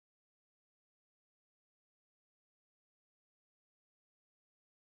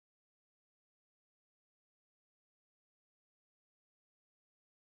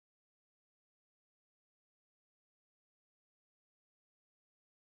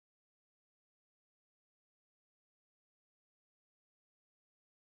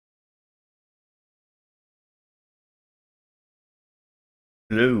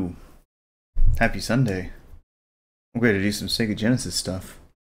Hello. Happy Sunday. I'm going to do some Sega Genesis stuff.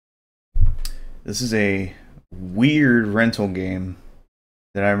 This is a weird rental game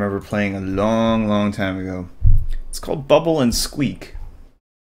that I remember playing a long time ago. It's called Bubble and Squeak.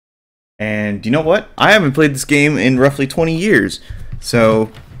 And you know what? I haven't played this game in roughly 20 years.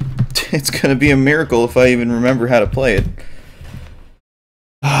 So it's going to be a miracle if I even remember how to play it.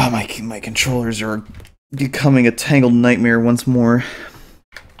 Ah, my controllers are becoming a tangled nightmare once more.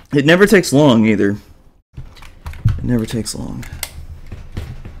 It never takes long, either. It never takes long.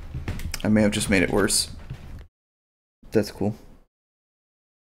 I may have just made it worse. That's cool.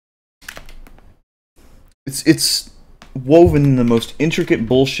 It's woven in the most intricate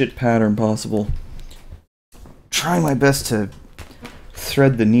bullshit pattern possible. Trying my best to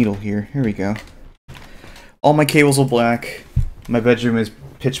thread the needle here. Here we go. All my cables are black. My bedroom is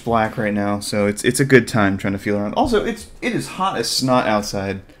pitch black right now, so it's a good time trying to feel around. Also, it is hot as snot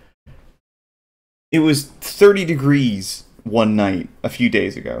outside. It was 30 degrees one night a few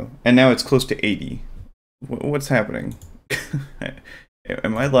days ago, and now it's close to 80. What's happening?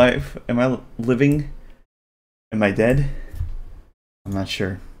 Am I alive? Am I living? Am I dead? I'm not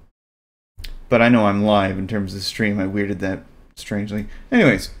sure. But I know I'm live in terms of the stream. I weirded that strangely.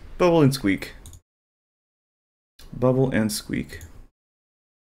 Anyways, Bubble and Squeak. Bubble and Squeak.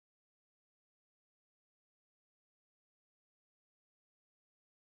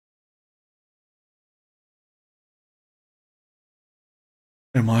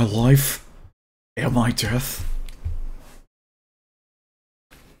 Am I alive? Am I death?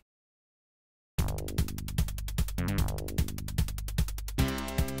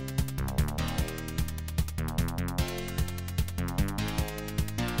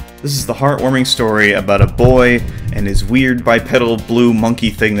 This is the heartwarming story about a boy and his weird bipedal blue monkey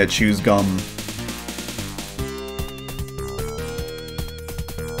thing that chews gum.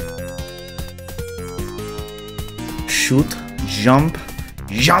 Shoot, jump,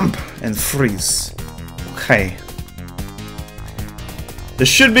 jump, and freeze. Okay. This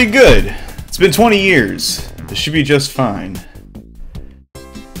should be good. It's been 20 years. This should be just fine.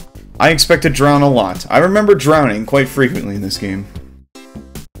 I expect to drown a lot. I remember drowning quite frequently in this game.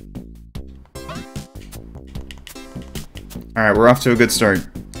 Alright, we're off to a good start.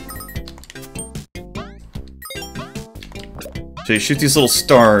 So you shoot these little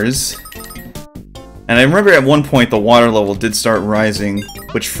stars. And I remember at one point the water level did start rising,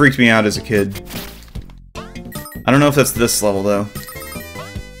 which freaked me out as a kid. I don't know if that's this level, though.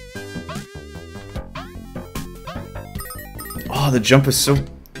 Oh, the jump is so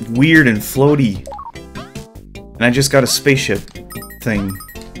weird and floaty. And I just got a spaceship thing.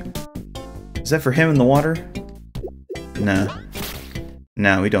 Is that for him in the water? Nah.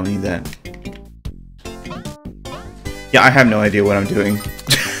 Nah, we don't need that. Yeah, I have no idea what I'm doing.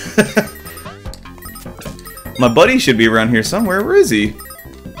 My buddy should be around here somewhere. Where is he?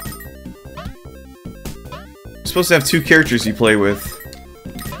 You're supposed to have two characters you play with.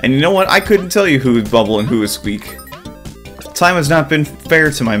 And you know what? I couldn't tell you who is Bubble and who is Squeak. Time has not been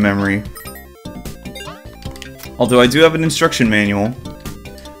fair to my memory. Although I do have an instruction manual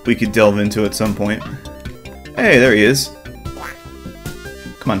we could delve into at some point. Hey, there he is.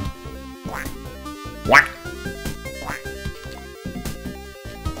 Come on. Whack!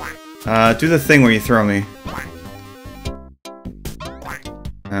 Do the thing where you throw me.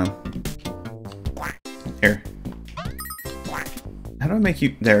 Oh. Here. How do I make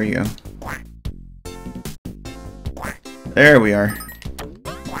you... There you go. There we are.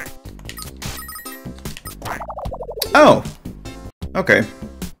 Oh! Okay.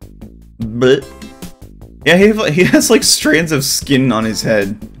 But... Yeah, he has like strands of skin on his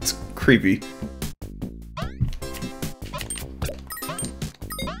head. It's creepy.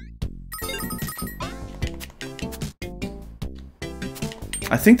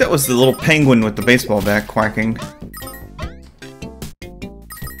 I think that was the little penguin with the baseball bat quacking.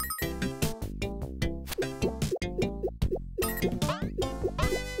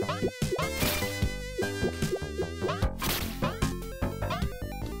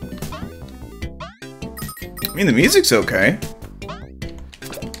 I mean, the music's okay.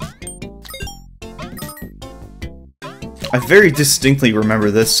 I very distinctly remember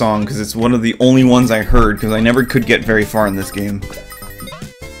this song because it's one of the only ones I heard because I never could get very far in this game.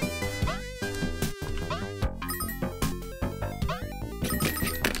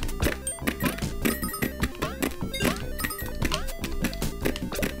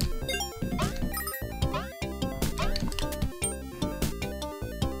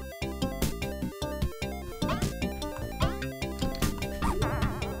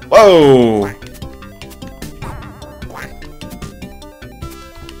 Whoa!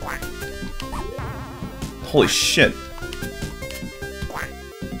 Holy shit.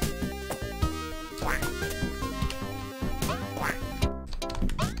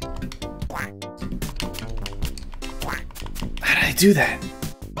 How did I do that?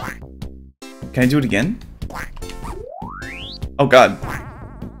 Can I do it again? Oh god.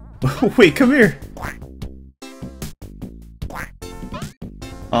 Wait, come here.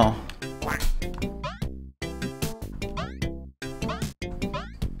 Oh.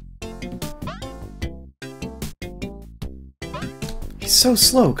 He's so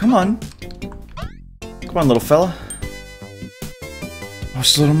slow. Come on. Come on, little fella. Oh,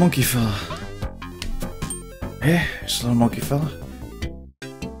 it's a little monkey fella. Hey, it's a little monkey fella.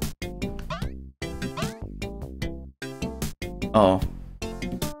 Oh.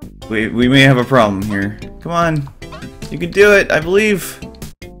 We may have a problem here. Come on. You can do it, I believe.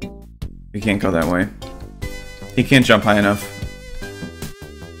 We can't go that way. He can't jump high enough.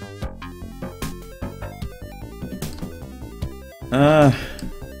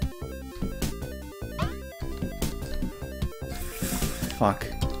 Fuck.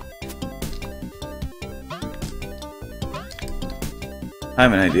 I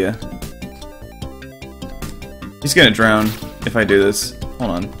have an idea. He's gonna drown if I do this.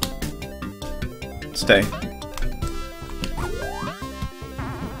 Hold on. Stay.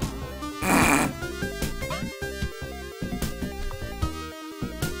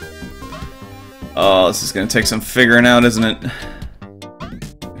 Oh, this is gonna take some figuring out, isn't it?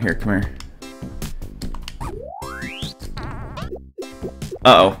 Here, come here.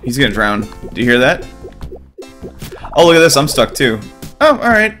 Uh-oh, he's gonna drown. Do you hear that? Oh, look at this, I'm stuck too. Oh,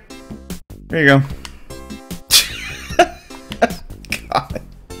 alright. There you go. God.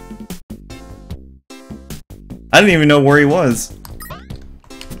 I didn't even know where he was.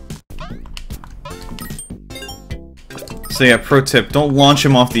 So yeah, pro tip, don't launch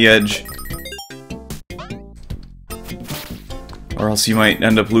him off the edge. Or else you might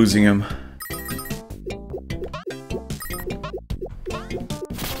end up losing him.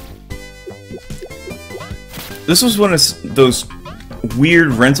 This was one of those weird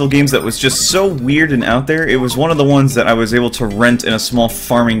rental games that was just so weird and out there. It was one of the ones that I was able to rent in a small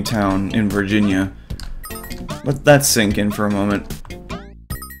farming town in Virginia. Let that sink in for a moment.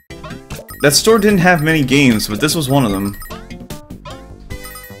 That store didn't have many games, but this was one of them.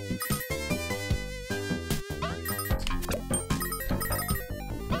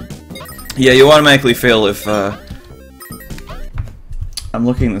 Yeah, you automatically fail if, I'm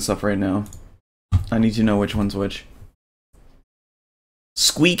looking this up right now. I need to know which one's which.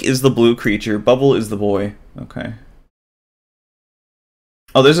 Squeak is the blue creature, Bubble is the boy. Okay.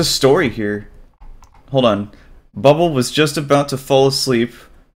 Oh, there's a story here. Hold on. Bubble was just about to fall asleep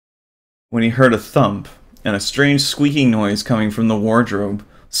when he heard a thump and a strange squeaking noise coming from the wardrobe.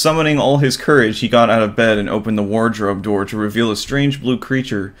 Summoning all his courage, he got out of bed and opened the wardrobe door to reveal a strange blue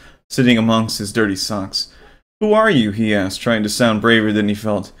creature sitting amongst his dirty socks. "Who are you?" he asked, trying to sound braver than he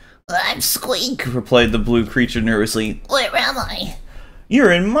felt. "I'm Squeak," replied the blue creature nervously. "Where am I?"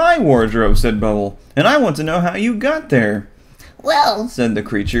 "You're in my wardrobe," said Bubble, "and I want to know how you got there." "Well," said the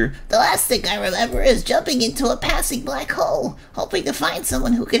creature, "the last thing I remember is jumping into a passing black hole, hoping to find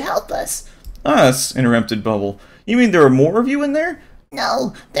someone who could help us." "Us?" interrupted Bubble. "You mean there are more of you in there?"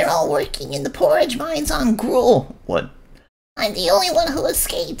 "No, they're all working in the porridge mines on Gruel." "What?" "I'm the only one who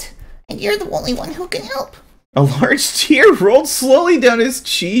escaped, and you're the only one who can help." A large tear rolled slowly down his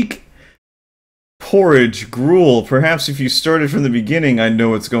cheek. "Porridge, Gruel. Perhaps if you started from the beginning, I'd know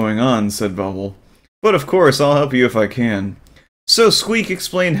what's going on," said Bubble. "But of course, I'll help you if I can." So Squeak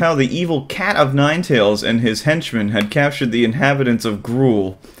explained how the evil Cat of Ninetails and his henchmen had captured the inhabitants of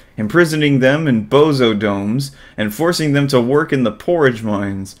Gruel, imprisoning them in bozo domes and forcing them to work in the porridge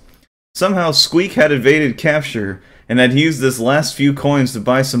mines. Somehow Squeak had evaded capture and had used this last few coins to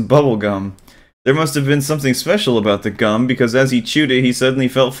buy some bubble gum. There must have been something special about the gum, because as he chewed it, he suddenly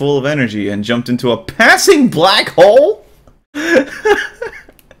felt full of energy and jumped into a passing black hole?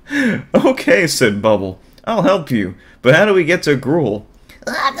 "Okay," said Bubble. "I'll help you. But how do we get to Gruel?"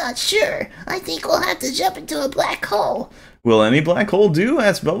 "I'm not sure. I think we'll have to jump into a black hole." "Will any black hole do?"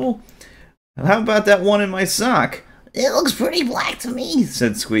 asked Bubble. "How about that one in my sock?" "It looks pretty black to me,"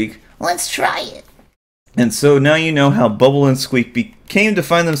 said Squeak. "Let's try it." And so now you know how Bubble and Squeak came to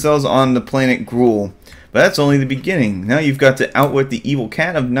find themselves on the planet Gruel. But that's only the beginning. Now you've got to outwit the evil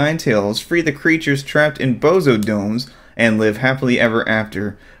Cat of Ninetails, free the creatures trapped in bozo domes, and live happily ever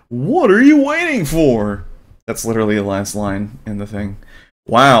after. What are you waiting for? That's literally the last line in the thing.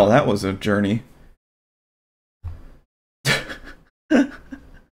 Wow, that was a journey.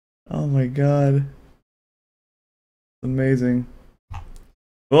 Oh my god. Amazing.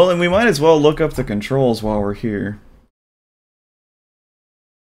 Well, then we might as well look up the controls while we're here.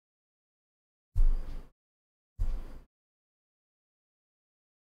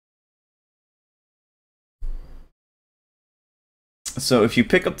 So if you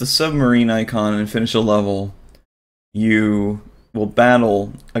pick up the submarine icon and finish a level, you will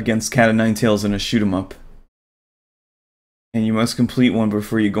battle against Cat o' Nine Tails in a shoot 'em up. And you must complete one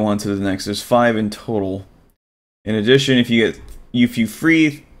before you go on to the next. There's 5 in total. In addition, if you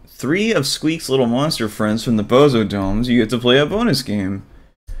free 3 of Squeak's little monster friends from the Bozo Domes, you get to play a bonus game.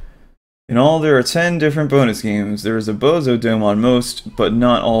 In all, there are 10 different bonus games. There is a Bozo Dome on most, but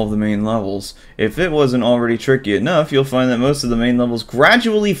not all of the main levels. If it wasn't already tricky enough, you'll find that most of the main levels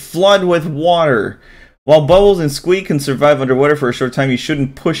gradually flood with water. While Bubbles and Squeak can survive underwater for a short time, you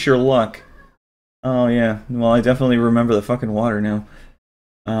shouldn't push your luck. Oh yeah, well I definitely remember the fucking water now.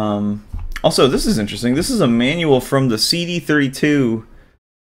 Also, this is interesting. This is a manual from the CD32.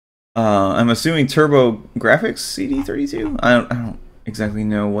 I'm assuming Turbo Graphics CD32? I don't exactly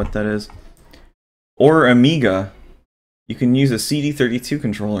know what that is. Or Amiga. You can use a CD32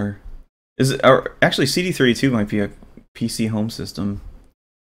 controller. Or actually, CD32 might be a PC home system.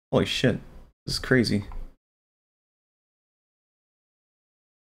 Holy shit. This is crazy.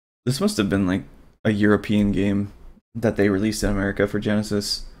 This must have been like a European game that they released in America for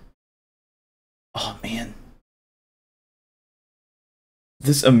Genesis. Oh man.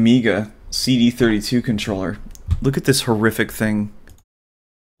 This Amiga CD32 controller. Look at this horrific thing.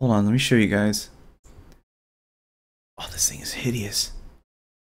 Hold on, let me show you guys. Oh, this thing is hideous.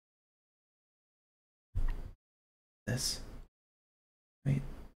 This. Wait.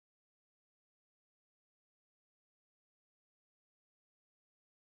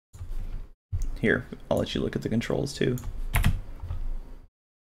 Here, I'll let you look at the controls too.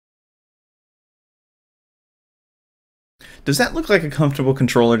 Does that look like a comfortable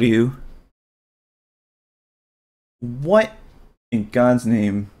controller to you? What in God's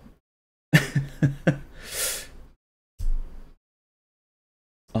name?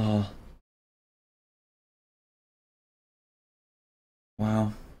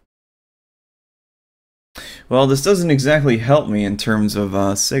 Wow. Well, this doesn't exactly help me in terms of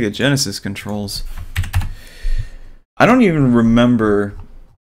Sega Genesis controls. I don't even remember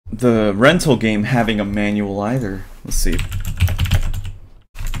the rental game having a manual either. Let's see.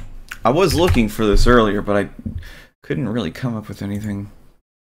 I was looking for this earlier, but I couldn't really come up with anything.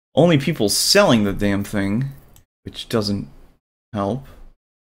 Only people selling the damn thing, which doesn't help.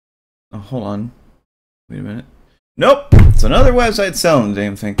 Oh, hold on. Wait a minute. Nope! It's another website selling the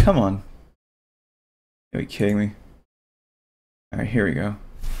damn thing. Come on. Are you kidding me? Alright, here we go.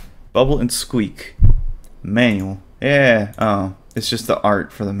 Bubble and Squeak. Manual. Yeah. Oh, it's just the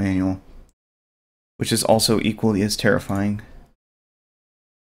art for the manual. Which is also equally as terrifying.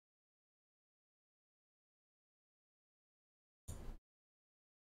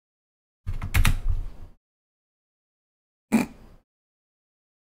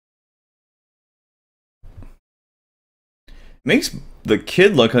 Makes the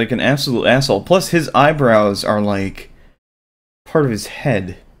kid look like an absolute asshole. Plus, his eyebrows are like part of his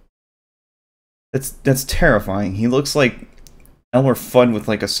head. That's terrifying. He looks like Elmer Fudd with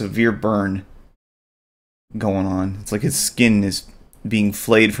like a severe burn going on. It's like his skin is being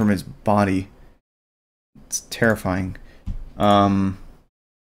flayed from his body. It's terrifying. Okay,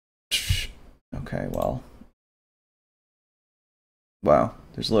 well. Wow,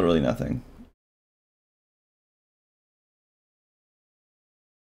 there's literally nothing.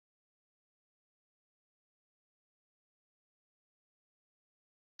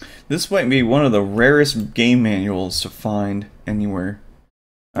 This might be one of the rarest game manuals to find anywhere.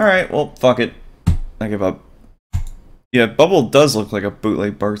 Alright, well, fuck it. I give up. Yeah, Bubble does look like a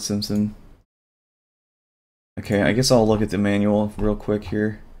bootleg Bart Simpson. Okay, I guess I'll look at the manual real quick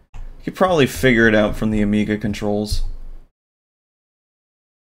here. You could probably figure it out from the Amiga controls.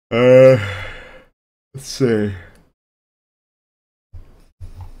 Let's see.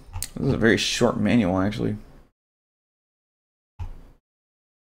 This is a very short manual, actually.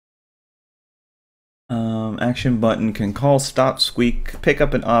 Action button can call, stop, Squeak, pick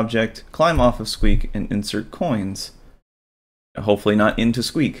up an object, climb off of Squeak, and insert coins. Hopefully not into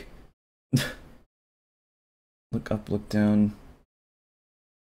Squeak. Look up, look down.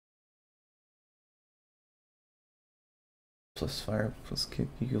 Plus fire, plus kick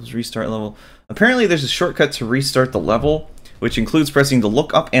equals restart level. Apparently there's a shortcut to restart the level, which includes pressing the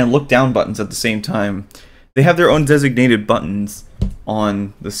look up and look down buttons at the same time. They have their own designated buttons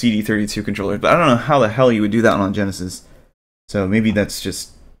on the CD32 controller, but I don't know how the hell you would do that on Genesis. So maybe that's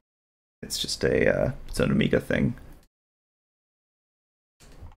just it's an Amiga thing.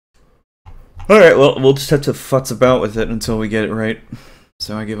 Alright, well, we'll just have to futz about with it until we get it right.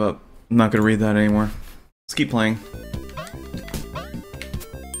 So I give up. I'm not gonna read that anymore. Let's keep playing.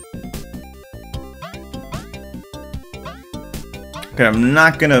 Okay, I'm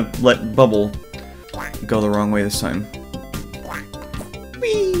not gonna let Bubble go the wrong way this time.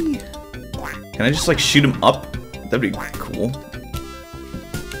 Whee! Can I just, like, shoot him up? That'd be cool.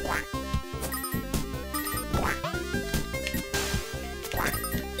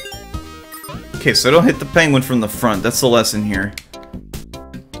 Okay, so don't hit the penguin from the front. That's the lesson here.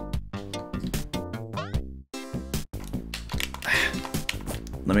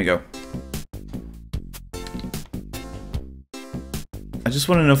 Let me go. I just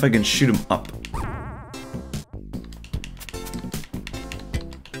want to know if I can shoot him up.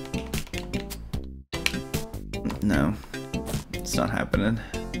 No. It's not happening.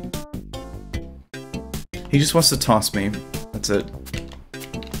 He just wants to toss me. That's it.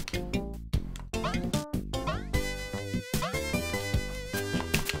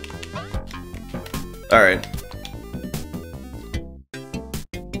 Alright.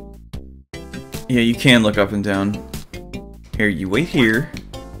 Yeah, you can look up and down. Here, you wait here.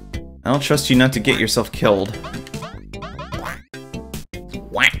 I don't trust you not to get yourself killed.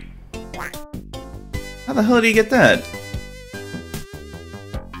 How the hell did he get that?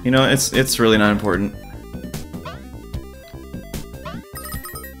 You know, it's really not important.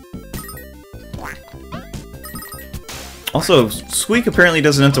 Also, Squeak apparently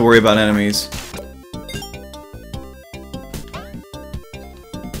doesn't have to worry about enemies.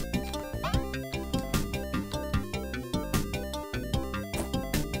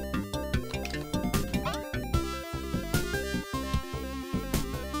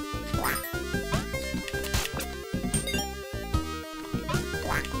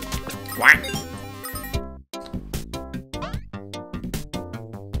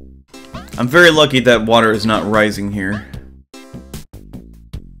 I'm very lucky that water is not rising here.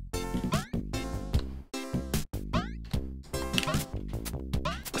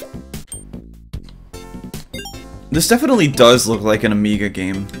 This definitely does look like an Amiga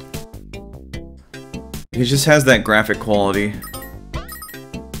game. It just has that graphic quality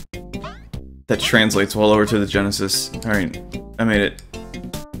that translates well over to the Genesis. Alright, I made it.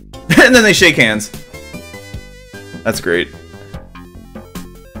 And then they shake hands. That's great.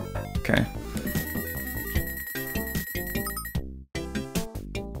 Okay.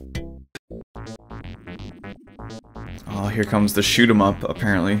 Oh, here comes the shoot 'em up,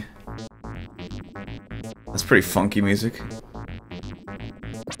 apparently. That's pretty funky music.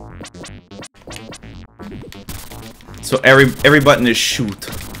 So every button is shoot.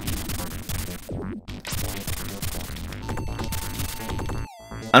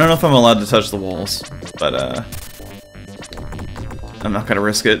 I don't know if I'm allowed to touch the walls, but I'm not gonna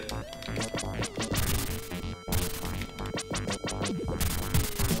risk it.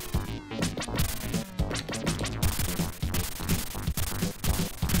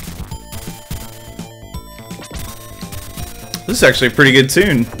 This is actually a pretty good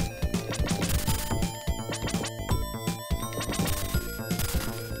tune.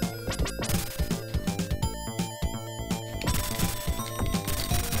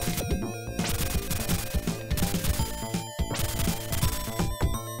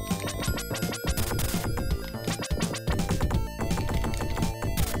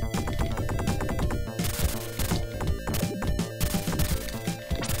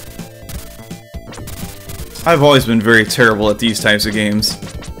 I've always been very terrible at these types of games.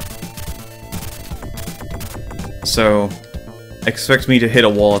 So, expect me to hit a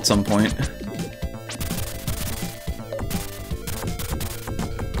wall at some point.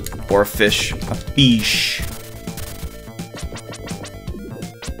 Or a fish. A fish.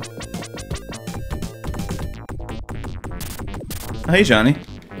 Hey, Johnny.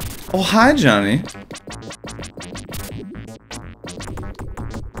 Oh, hi, Johnny.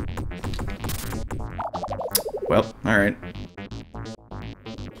 Well, alright.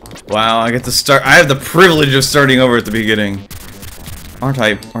 Wow, I get to start. I have the privilege of starting over at the beginning. Aren't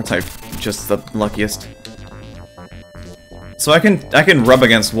I just the luckiest? So I can rub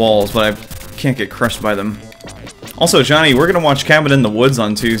against walls, but I can't get crushed by them. Also, Johnny, we're gonna watch Cabin in the Woods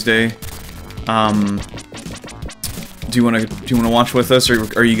on Tuesday. Do you wanna watch with us, or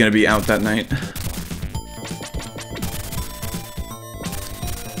are you gonna be out that night?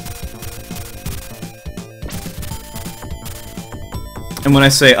 And when I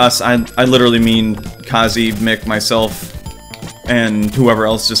say us, I literally mean Kazi, Mick, myself, and whoever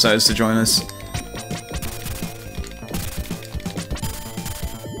else decides to join us.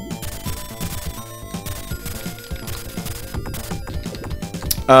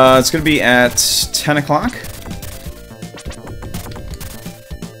 It's gonna be at 10 o'clock.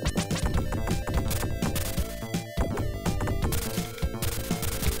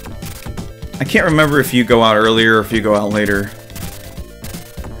 I can't remember if you go out earlier or if you go out later.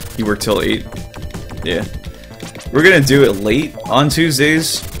 You work till 8. Yeah. We're gonna do it late on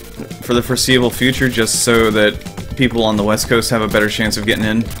Tuesdays for the foreseeable future, just so that people on the West Coast have a better chance of getting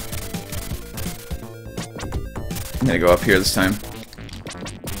in. I'm gonna go up here this time.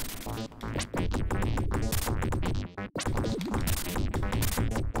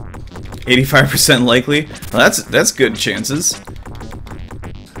 %85 likely. Well, that's good chances.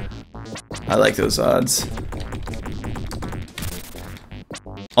 I like those odds.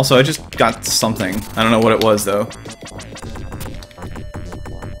 Also, I just got something. I don't know what it was, though.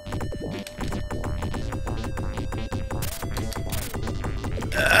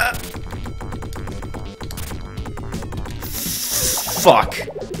 Fuck.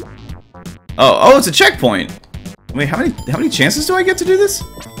 Oh, it's a checkpoint. Wait, how many chances do I get to do this?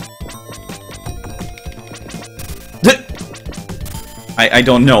 I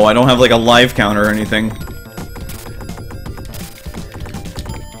don't know. I don't have like a live counter or anything.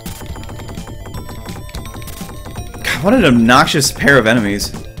 God, what an obnoxious pair of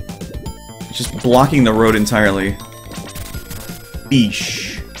enemies. Just blocking the road entirely. Eesh.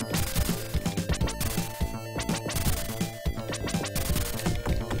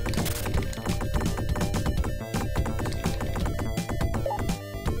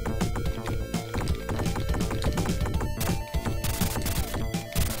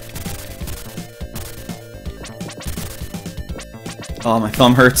 Oh, my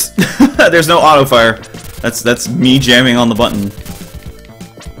thumb hurts. There's no auto fire. That's me jamming on the button.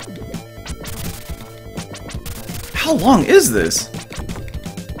 How long is this?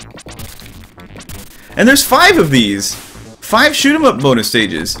 And there's 5 of these. 5 shoot 'em up bonus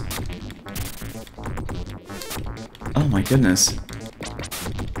stages. Oh my goodness.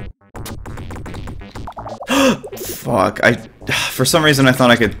 Fuck. For some reason I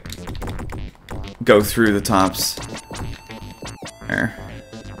thought I could go through the tops. There.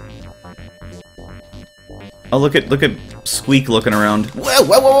 Oh, look at Squeak looking around. Whoa,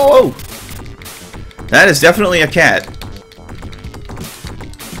 whoa, whoa, whoa! That is definitely a cat.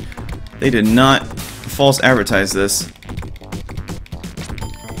 They did not false advertise this.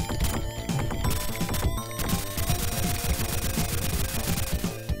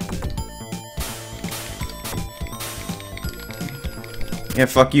 Yeah,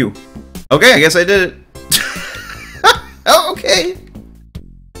 fuck you. Okay, I guess I did it. Oh, okay.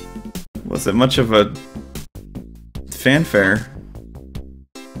 Wasn't much of a fanfare.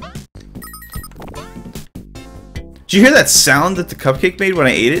 Did you hear that sound that the cupcake made when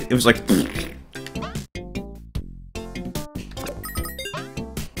I ate it? It was like...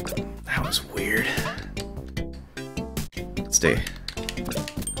 That was weird. Stay.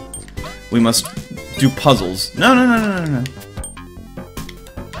 We must do puzzles. No, no, no, no, no, no.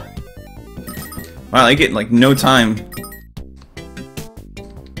 Wow, I get like no time.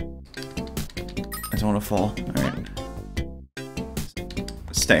 I don't want to fall. Alright.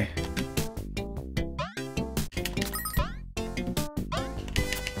 Stay.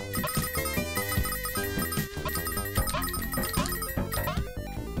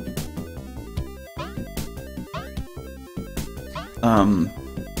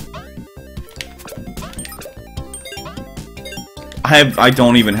 I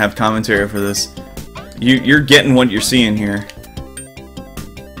don't even have commentary for this. You're getting what you're seeing here.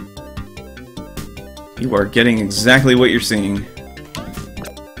 You are getting exactly what you're seeing.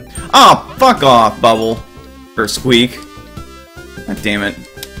 Oh, fuck off, Bubble. Or Squeak. God damn it.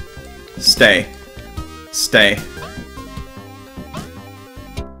 Stay. Stay.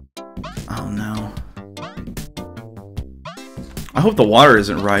 Oh no. I hope the water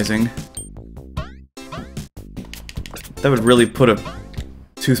isn't rising. That would really put a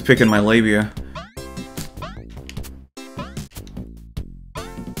toothpick in my labia.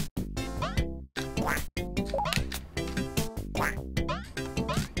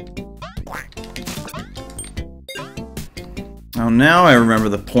 Oh, now I remember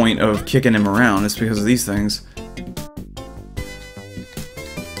the point of kicking him around. It's because of these things.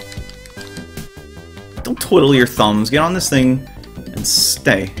 Don't twiddle your thumbs. Get on this thing and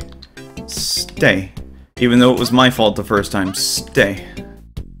stay. Stay. Even though it was my fault the first time. Stay.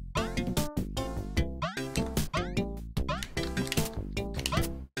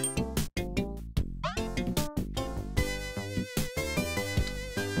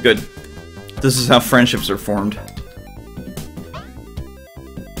 Good. This is how friendships are formed.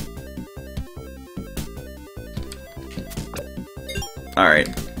 Alright.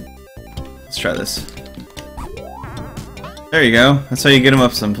 try this. There you go. That's how you get him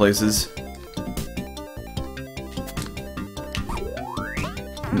up some places.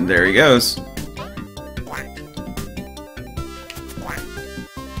 And there he goes.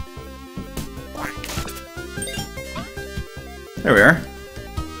 There we are.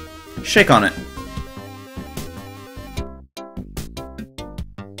 Shake on it.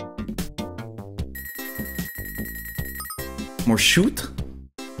 More shoot?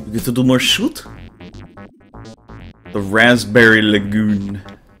 You get to do more shoot? The Raspberry Lagoon.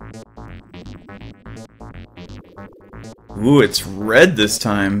 Ooh, it's red this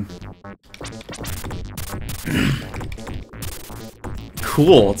time.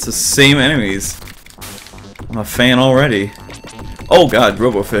 Cool, it's the same enemies. I'm a fan already. Oh god,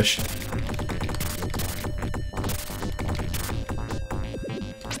 Robofish.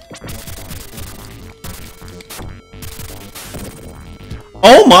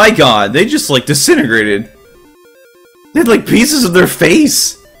 Oh my god, they just like disintegrated. They had like pieces of their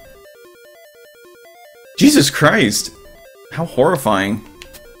face. Jesus Christ. How horrifying.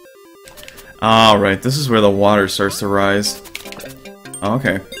 Alright, this is where the water starts to rise. Oh,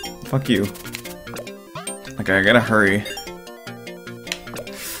 okay. Fuck you. Okay, I gotta hurry.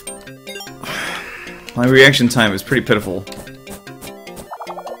 My reaction time is pretty pitiful.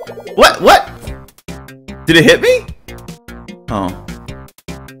 What? What? Did it hit me? Oh.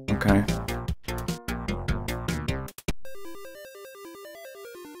 Okay.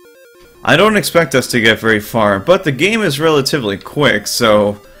 I don't expect us to get very far, but the game is relatively quick,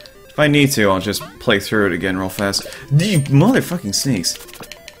 so if I need to, I'll just play through it again real fast. You motherfucking snakes.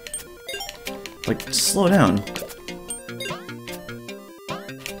 Like, slow down.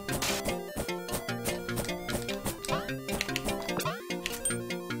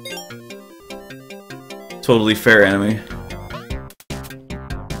 Totally fair enemy.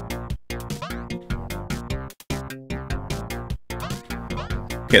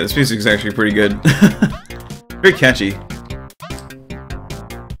 Okay, this music is actually pretty good. Very catchy.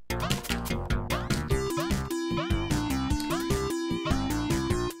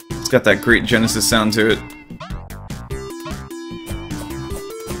 It's got that great Genesis sound to it.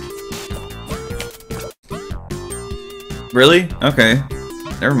 Really? Okay.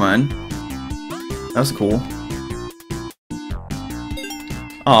 Never mind. That was cool.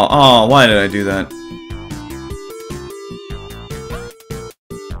 Oh, why did I do that?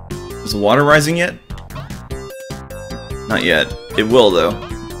 Is the water rising yet? Not yet. It will, though.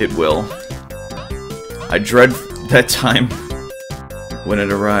 It will. I dread that time when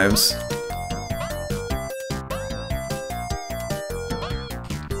it arrives.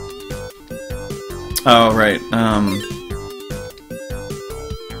 Oh, right.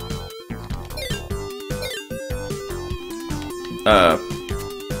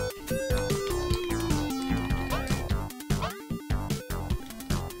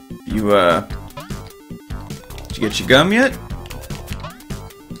 Did you get your gum yet?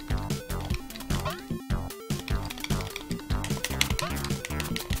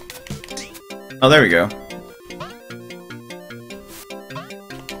 Oh, there we go.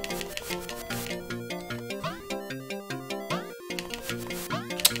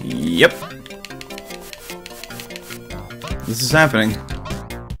 Yep. This is happening.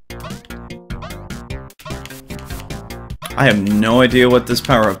 I have no idea what this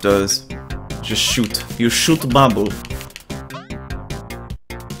power-up does. Just shoot. You shoot Babu.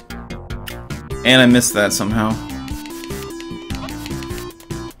 And I missed that somehow.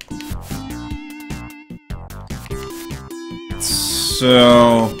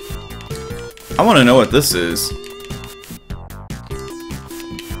 So... I want to know what this is.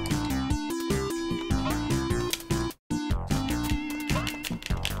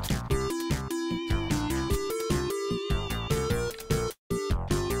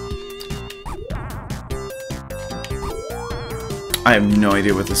 I have no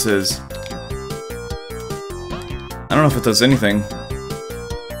idea what this is. I don't know if it does anything.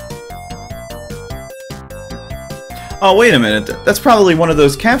 Oh, wait a minute. That's probably one of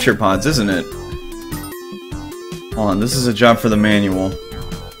those capture pods, isn't it? Hold on, this is a job for the manual.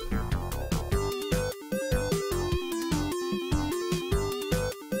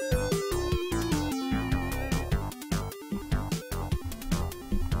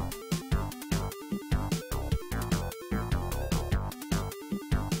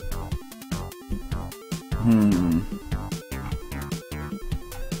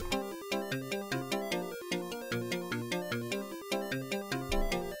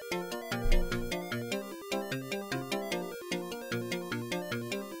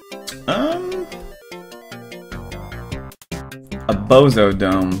 A bozo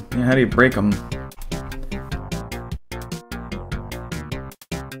dome. Yeah, how do you break them?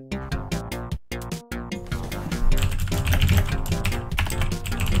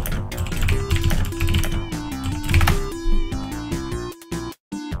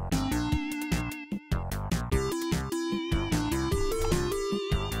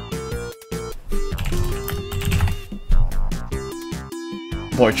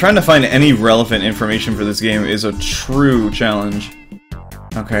 Boy, trying to find any relevant information for this game is a true challenge.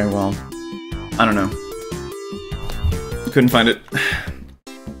 Okay, well, I don't know. Couldn't find it.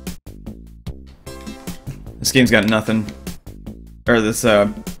 This game's got nothing. Or this,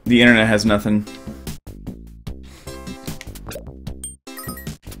 the internet has nothing.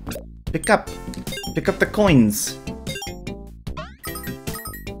 Pick up the coins.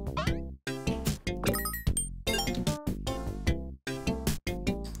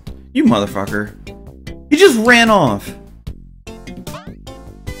 You motherfucker. He just ran off.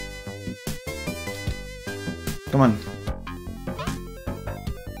 Come on.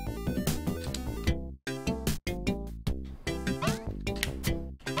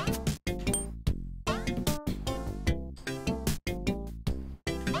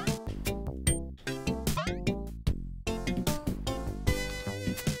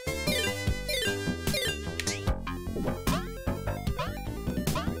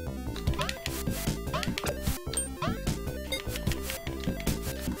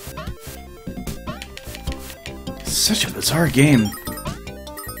 Such a bizarre game.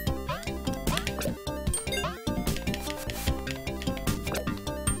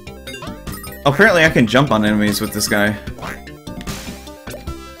 Apparently I can jump on enemies with this guy.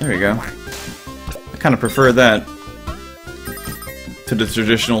 There you go. I kind of prefer that to the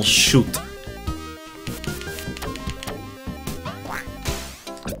traditional shoot.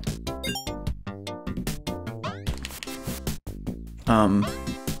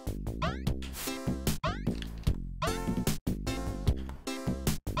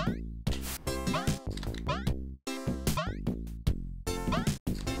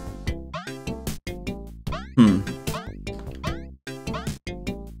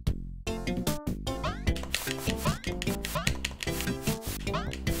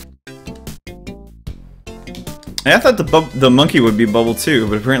 I thought the monkey would be Bubble too,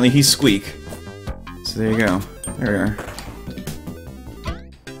 but apparently he's Squeak. So there you go. There we are.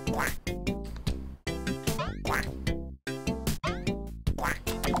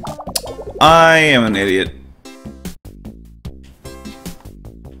 I am an idiot.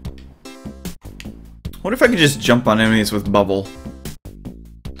 What if I could just jump on enemies with Bubble?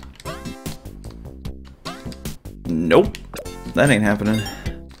 Nope. That ain't happening.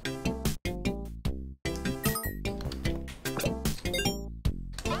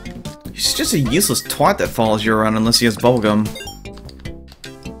 He's just a useless twat that follows you around unless he has bubblegum.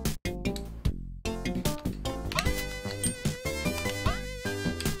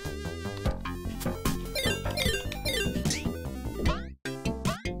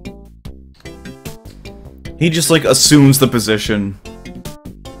 He just, like, assumes the position.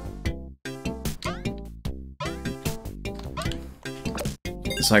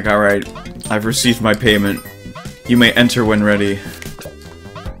 It's like, alright, I've received my payment. You may enter when ready.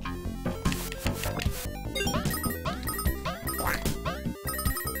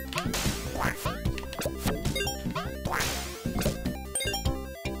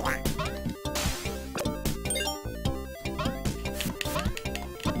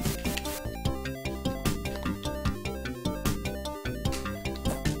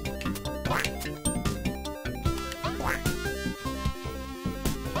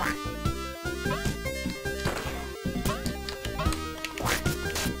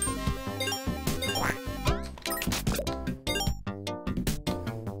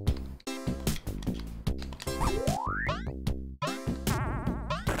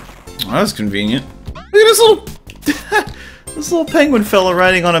 Well, that was convenient. Look at this little this little penguin fella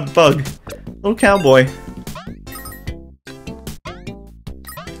riding on a bug. Little cowboy.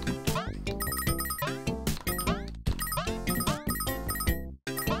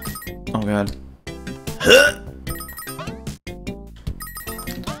 Oh god.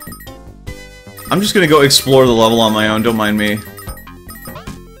 I'm just gonna go explore the level on my own, don't mind me.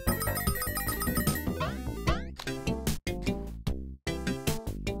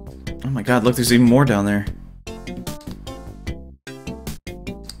 Oh my god, look, there's even more down there.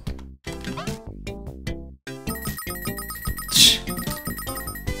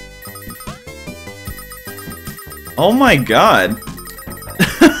 Oh my god.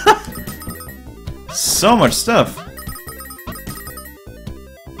 So much stuff.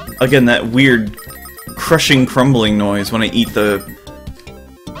 Again, that weird crushing, crumbling noise when I eat the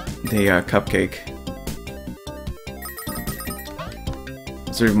the cupcake.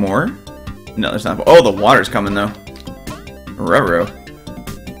 Is there more? No, there's not. Oh, the water's coming though. Ruh-roh.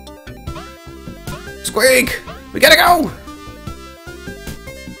 Squeak! We gotta go!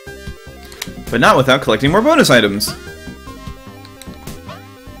 But not without collecting more bonus items.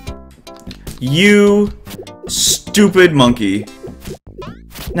 You stupid monkey.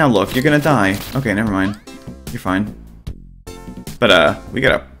 Now look, you're gonna die. Okay, never mind. You're fine. But, we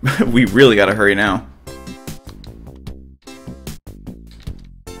gotta... we really gotta hurry now.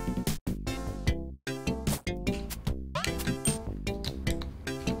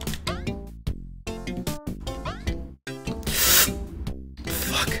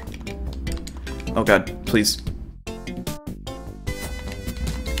 Fuck. Oh god, please.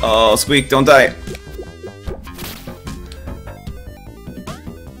 Oh, Squeak, don't die.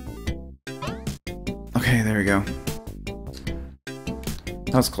 Okay, there we go.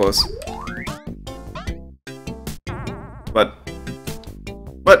 That was close. What?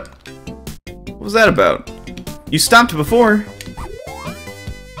 What was that about? You stopped before.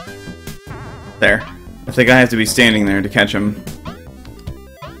 There. I think I have to be standing there to catch him.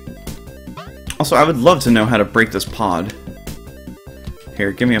 Also, I would love to know how to break this pod.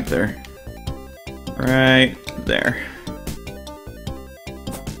 Here, get me up there. Right there.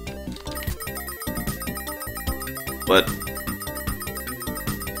 What?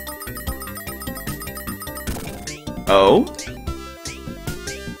 Oh?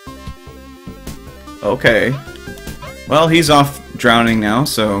 Okay. Well, he's off drowning now,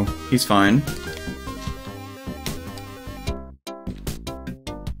 so he's fine.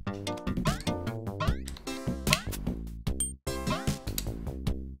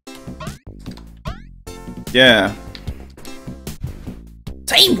 Yeah.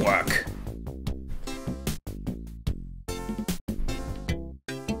 Teamwork!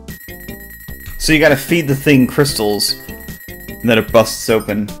 So you gotta feed the thing crystals, and then it busts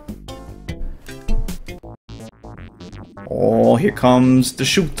open. Oh, here comes the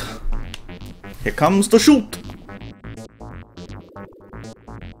shoot. Here comes the shoot!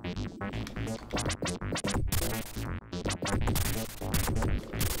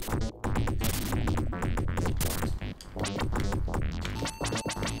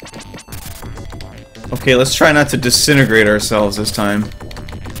 Okay, let's try not to disintegrate ourselves this time.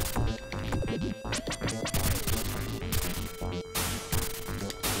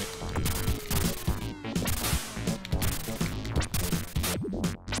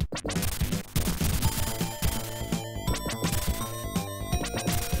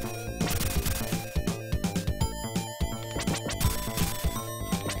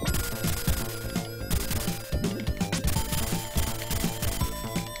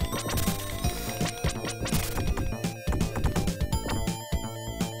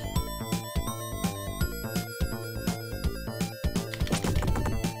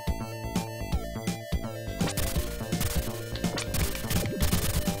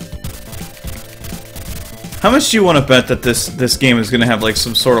 How much do you want to bet that this game is going to have like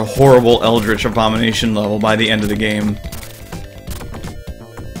some sort of horrible Eldritch Abomination level by the end of the game?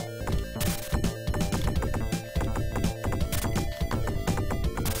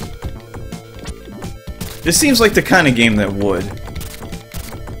 This seems like the kind of game that would.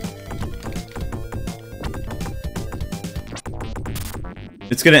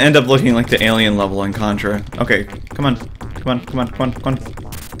 It's going to end up looking like the alien level in Contra. Okay, come on. Come on, come on, come on, come on.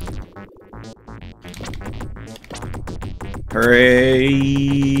 Hooray!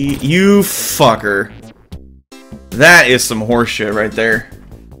 You fucker! That is some horseshit right there.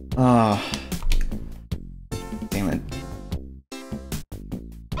 Ah, damn it!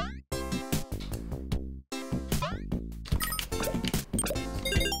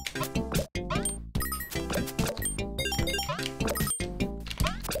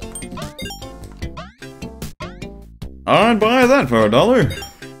 I'd buy that for $1.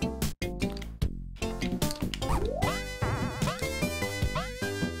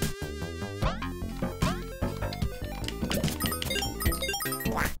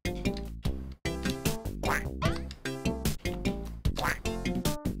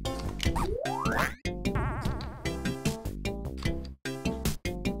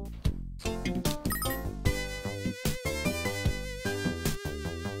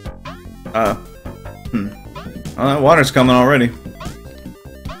 Well, that water's coming already.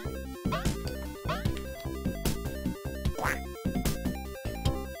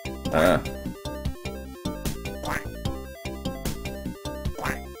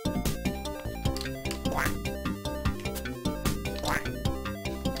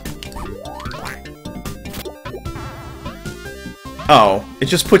 Oh, it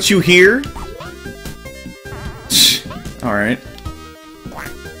just puts you here? Alright.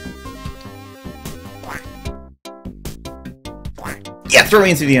 Yeah, throw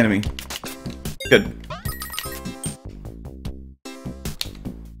me into the enemy. Good.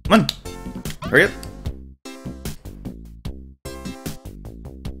 Come on. Hurry up.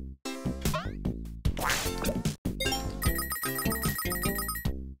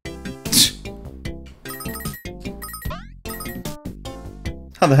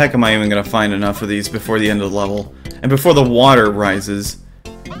 How the heck am I even gonna find enough of these before the end of the level? And before the water rises?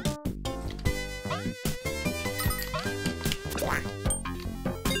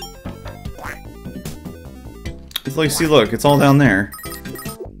 It's like, see, look, it's all down there.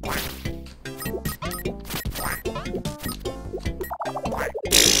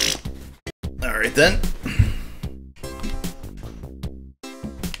 Alright then.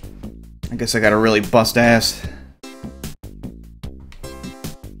 I guess I gotta really bust ass.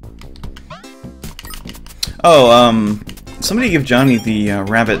 Oh, somebody give Johnny the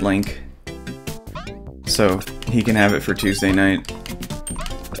rabbit link so he can have it for Tuesday night.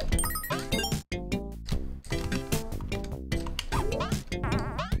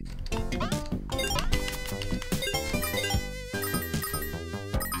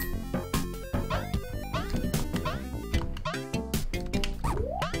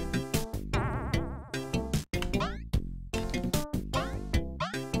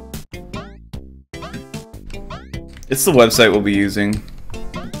 It's the website we'll be using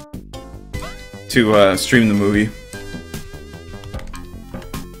to stream the movie.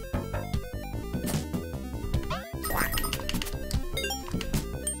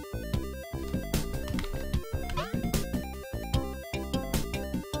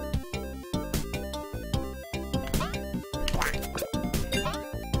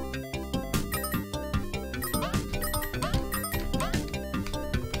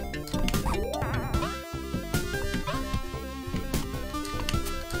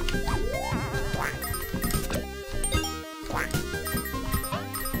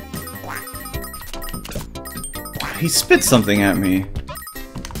 He spit something at me.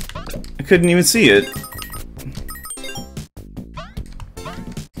 I couldn't even see it.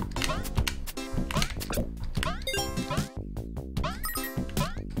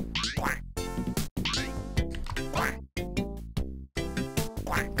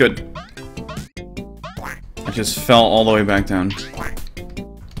 Good. I just fell all the way back down.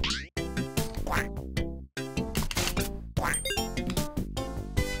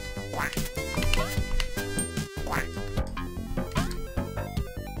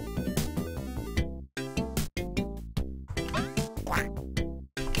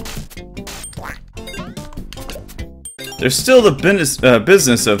 There's still the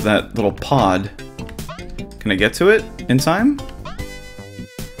business of that little pod. Can I get to it in time?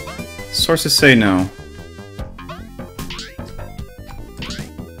 Sources say no.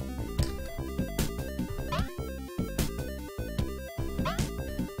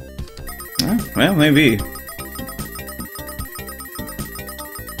 Oh, well, maybe.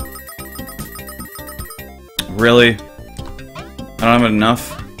 Really? I don't have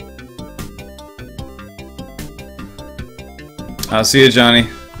enough? I'll see you, Johnny.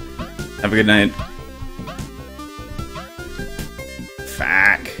 Have a good night.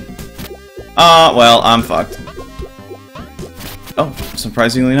 Fuck. Well, I'm fucked. Oh,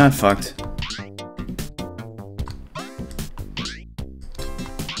 surprisingly not fucked.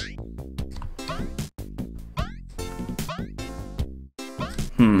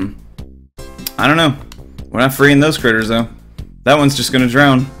 I don't know. We're not freeing those critters, though. That one's just gonna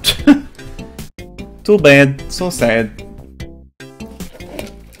drown. Too bad. So sad.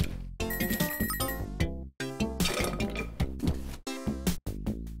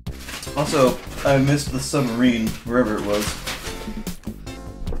 Also, I missed the submarine, wherever it was.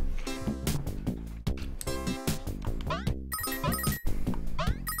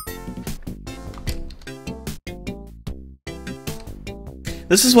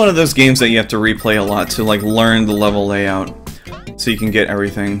 This is one of those games that you have to replay a lot to, like, learn the level layout, so you can get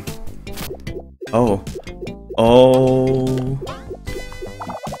everything. Oh. Oh.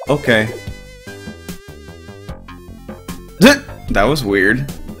 Okay. That was weird.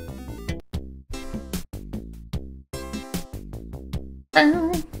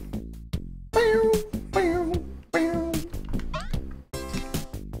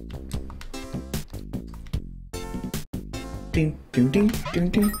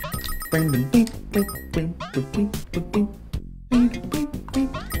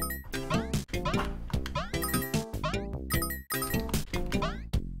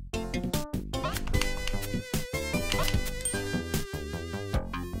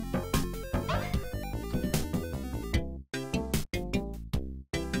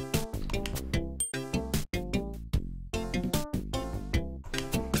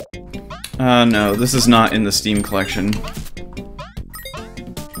 No, this is not in the Steam collection.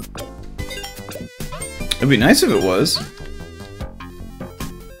 It'd be nice if it was.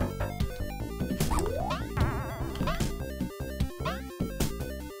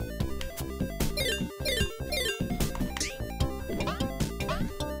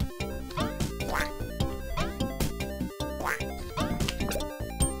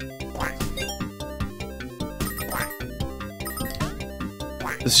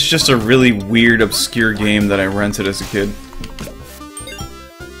 This is just a really weird, obscure game that I rented as a kid.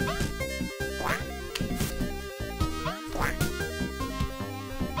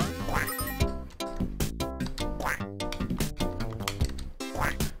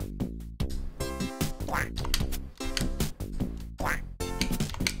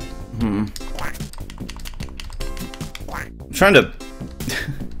 I'm trying to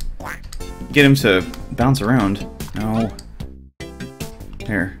get him to bounce around. No.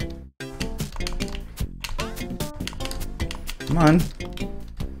 Here. Come on.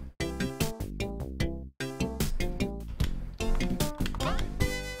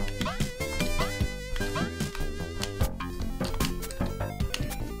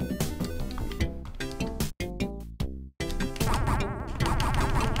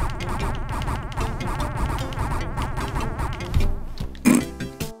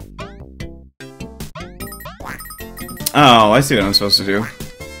 Oh, I see what I'm supposed to do.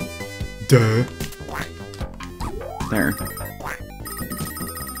 Duh. There.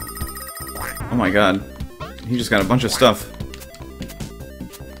 Oh my god. He just got a bunch of stuff.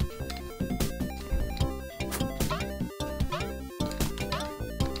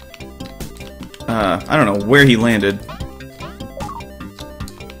 I don't know where he landed.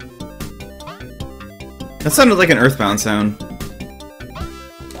 That sounded like an Earthbound sound.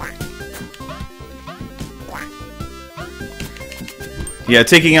 Yeah,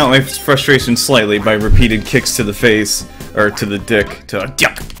 taking out my frustration slightly by repeated kicks to the face, or to the dick, to a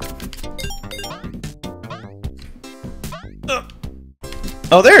dick.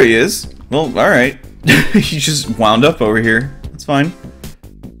 Oh, there he is. Well, alright. He just wound up over here. That's fine.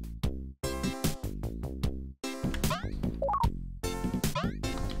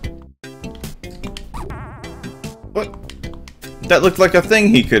 What? That looked like a thing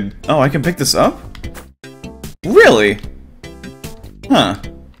he could... Oh, I can pick this up? Really? Huh.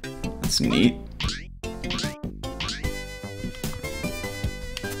 That's neat.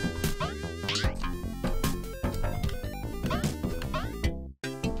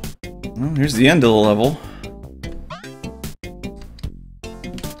 Well, here's the end of the level.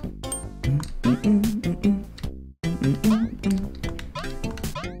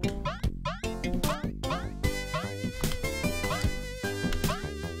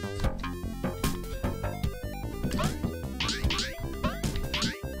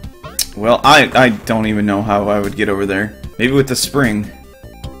 Well, I don't even know how I would get over there. Maybe with the spring.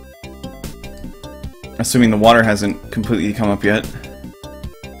 Assuming the water hasn't completely come up yet.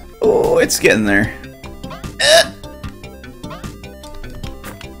 Oh, it's getting there.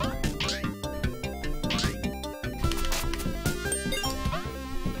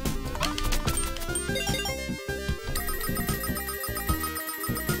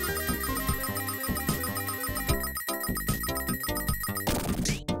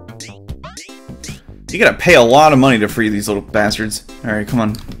 You gotta pay a lot of money to free these little bastards. Alright, come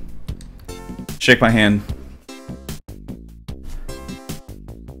on. Shake my hand.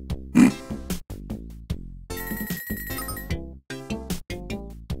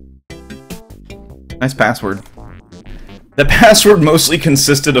 Nice password. The password mostly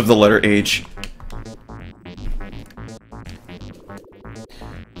consisted of the letter H.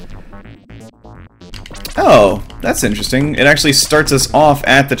 Oh, that's interesting. It actually starts us off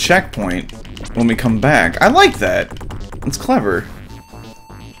at the checkpoint when we come back. I like that. It's clever.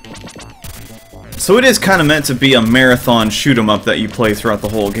 So it is kind of meant to be a marathon shoot-'em-up that you play throughout the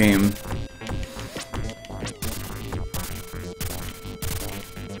whole game.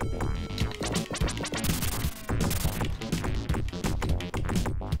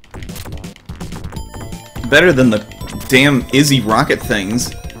 Better than the damn Izzy rocket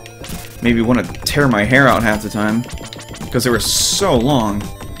things. Made me want to tear my hair out half the time. Because they were so long.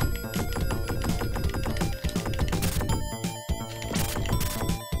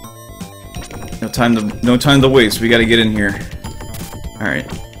 No time to waste. We gotta get in here. Alright.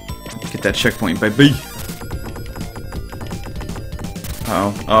 Get that checkpoint, baby.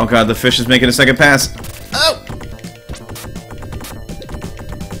 Uh-oh. Oh god, the fish is making a second pass. Oh!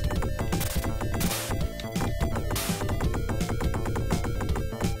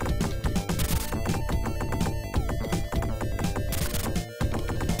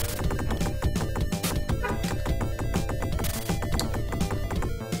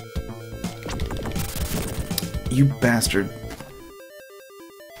 you bastard.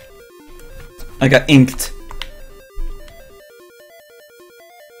 I got inked.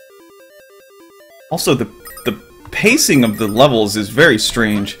 Also, the pacing of the levels is very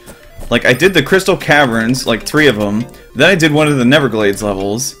strange. Like, I did the Crystal Caverns, like 3 of them, then I did one of the Neverglades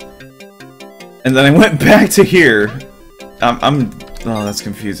levels, and then I went back to here. Oh, that's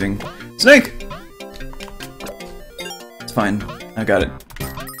confusing. Snake! It's fine. I got it.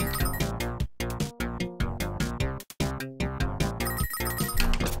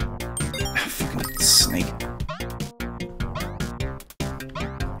 Fucking snake.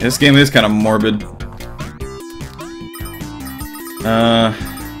 This game is kind of morbid.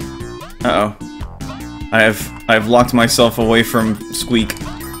 Uh-oh. I've locked myself away from Squeak.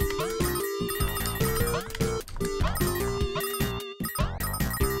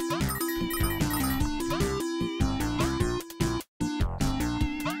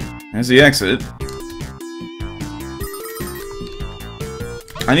 There's the exit.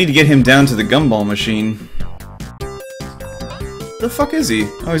 I need to get him down to the gumball machine. Where the fuck is he?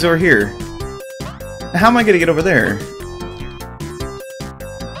 Oh, he's over here. How am I gonna get over there?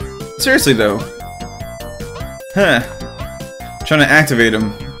 Seriously, though. Huh. Trying to activate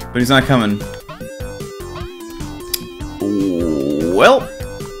him, but he's not coming. Well.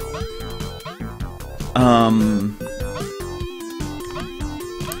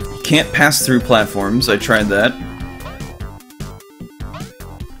 Can't pass through platforms. I tried that.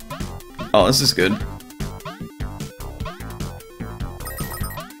 Oh, this is good.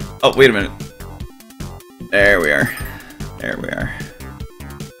 Oh, wait a minute. There we are. There we are.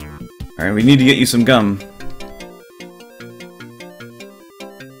 Alright, we need to get you some gum.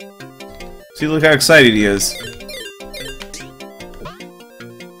 See, look how excited he is.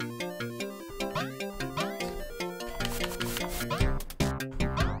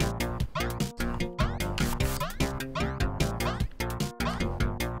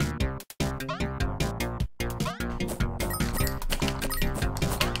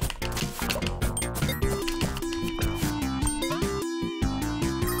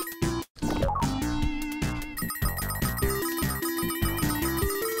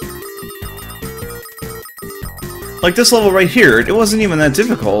 Like this level right here, it wasn't even that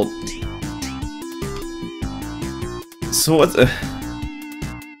difficult. So what the...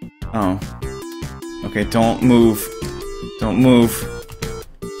 Oh. Okay, don't move. Don't move.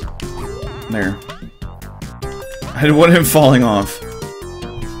 There. I didn't want him falling off.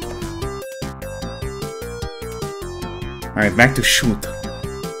 Alright, back to shoot.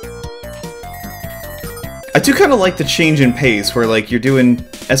 I do kind of like the change in pace, where like you're doing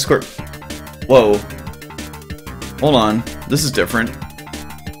escort... Whoa. Hold on, this is different.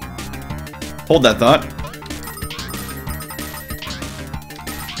 Hold that thought.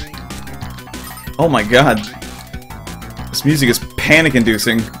 Oh my god. This music is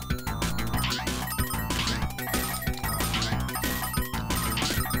panic-inducing.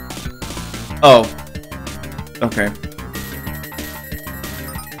 Oh. Okay.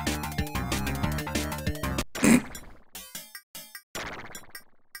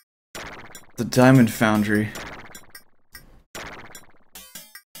 The Diamond Foundry.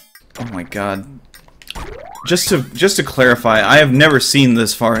 Oh my god. Just to clarify, I have never seen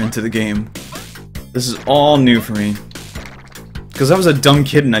this far into the game. This is all new for me. Because I was a dumb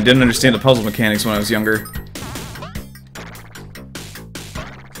kid and I didn't understand the puzzle mechanics when I was younger.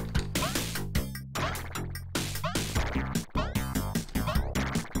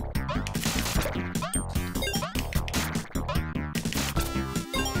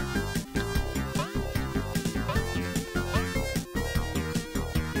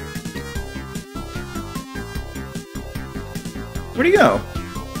 Where'd he go?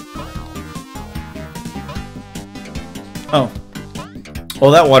 Oh. Well,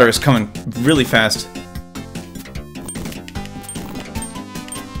 that water is coming really fast.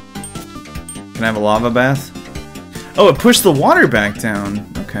 Can I have a lava bath? Oh, it pushed the water back down.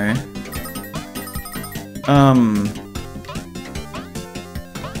 Okay.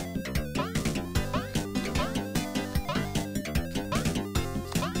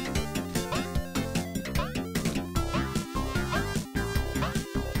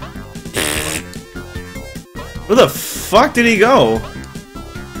 Where the fuck did he go?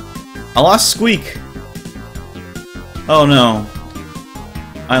 I lost Squeak. Oh no.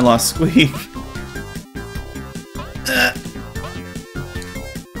 I lost Squeak.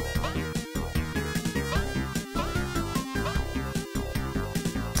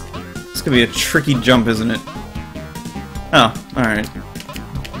 This could be a tricky jump, isn't it? Oh, alright.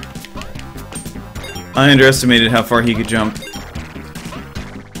 I underestimated how far he could jump.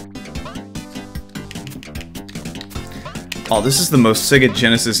 Oh, this is the most Sega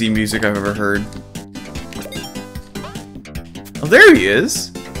Genesis-y music I've ever heard. Oh, there he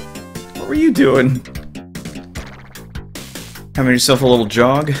is! What were you doing? Having yourself a little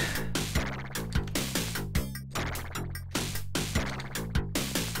jog?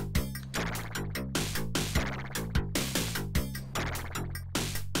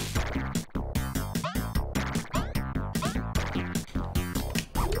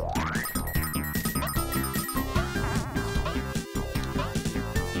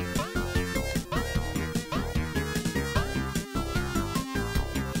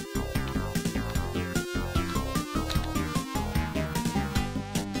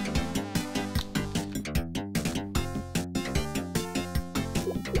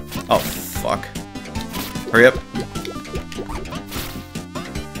 Oh, fuck. Hurry up.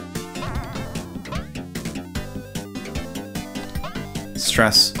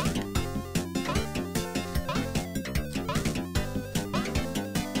 Stress.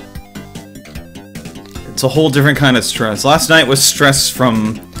 It's a whole different kind of stress. Last night was stress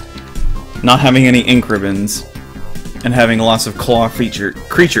from not having any ink ribbons and having lots of claw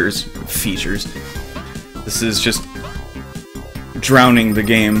creatures. This is just drowning the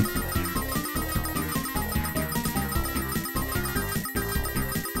game.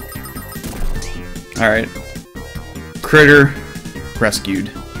 Alright. Critter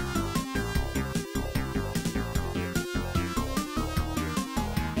rescued.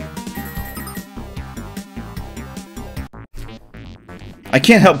 I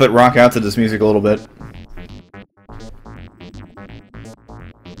can't help but rock out to this music a little bit.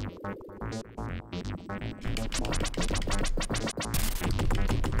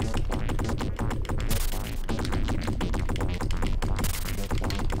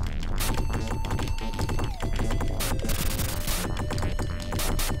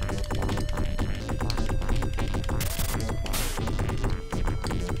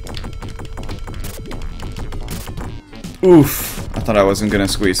 Oof, I thought I wasn't gonna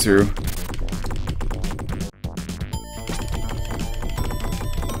squeeze through.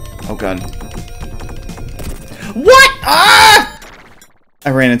 Oh god. What? Ah!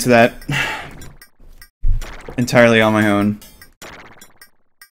 I ran into that entirely on my own.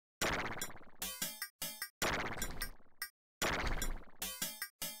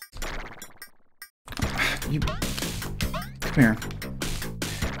 You... Come here.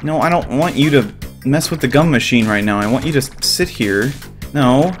 No, I don't want you to mess with the gum machine right now. I want you to sit here.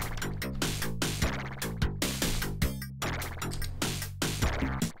 No.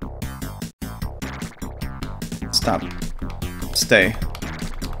 Stop. Stay.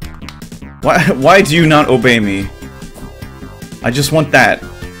 Why do you not obey me? I just want that.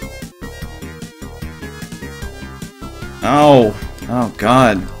 Oh. Oh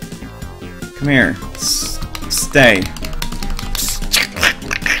god. Come here. Stay.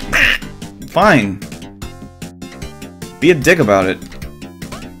 Fine. Be a dick about it.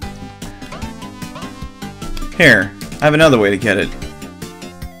 Here, I have another way to get it.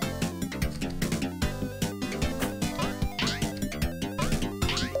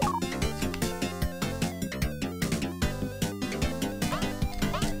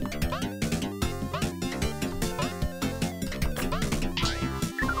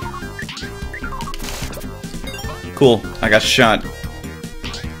 Cool, I got shot.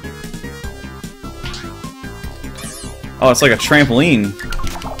 Oh, it's like a trampoline.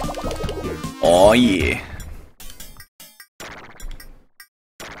 Oh yeah.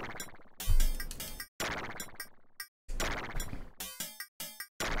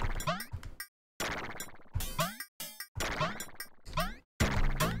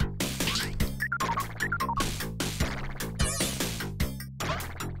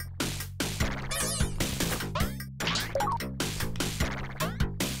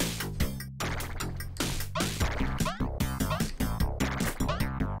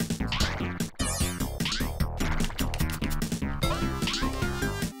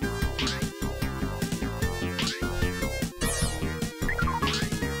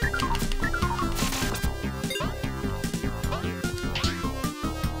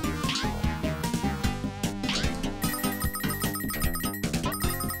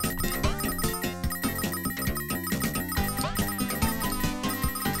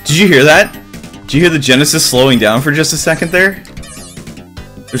 Did you hear that? Did you hear the Genesis slowing down for just a second there?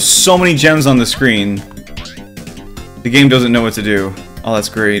 There's so many gems on the screen. The game doesn't know what to do. Oh, that's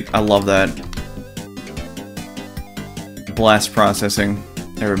great. I love that. Blast processing,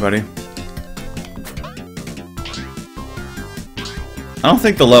 everybody. I don't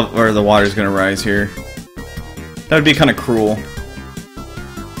think the level or the water's gonna rise here. That would be kind of cruel.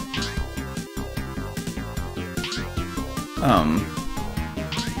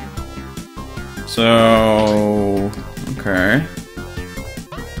 So... Okay.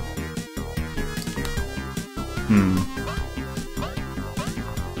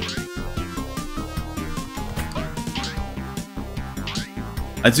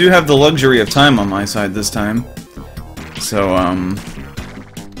 I do have the luxury of time on my side this time. So, I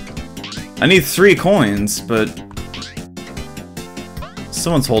need 3 coins, but...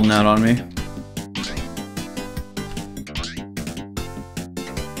 someone's holding out on me.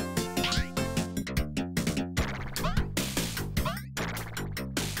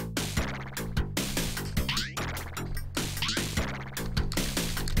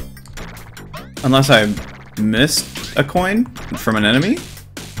 Unless I missed a coin from an enemy?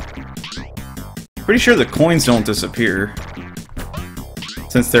 Pretty sure the coins don't disappear,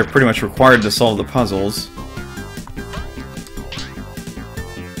 since they're pretty much required to solve the puzzles.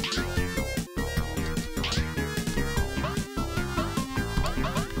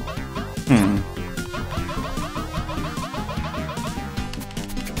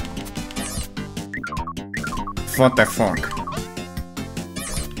 What the fuck?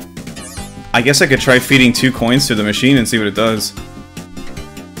 I guess I could try feeding 2 coins to the machine and see what it does.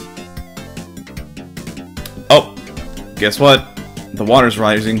 Oh! Guess what? The water's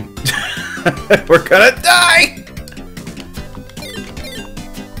rising. We're gonna die!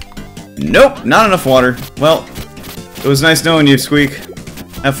 Nope, not enough water. Well, it was nice knowing you, Squeak.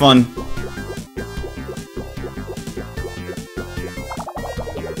 Have fun.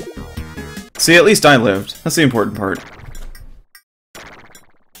 See, at least I lived. That's the important part.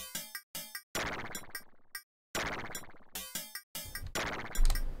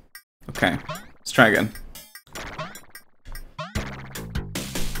 Okay, let's try again.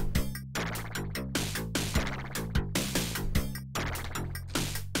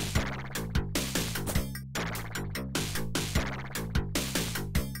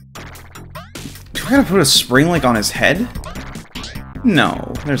 Do I gotta put a spring, like, on his head?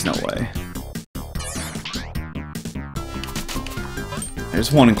 No, there's no way.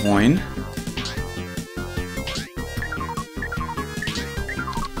 There's 1 coin.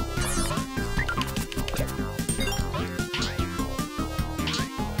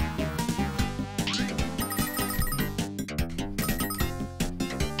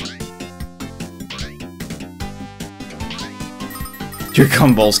 Your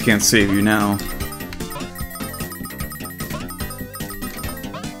gumballs can't save you now.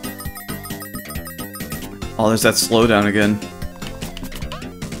 Oh, there's that slowdown again.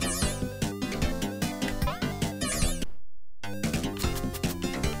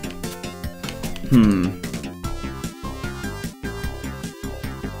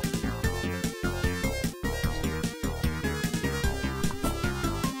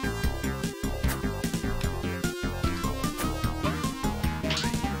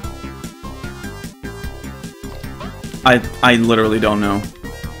 I literally don't know.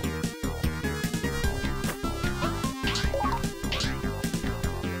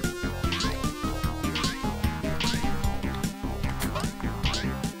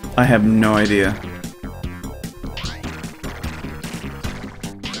 I have no idea.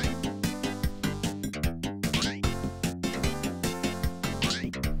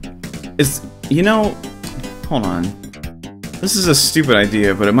 You know, hold on. This is a stupid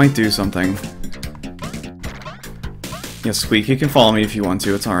idea, but it might do something. Yeah, Squeak, you can follow me if you want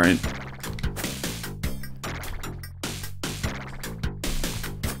to, it's alright.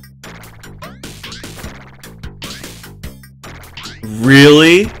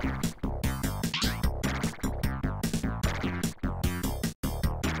 Really?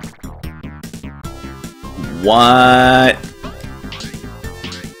 What?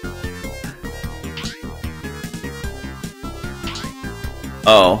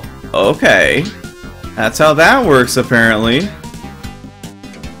 Oh, okay. That's how that works, apparently.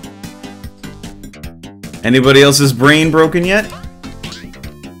 Anybody else's brain broken yet?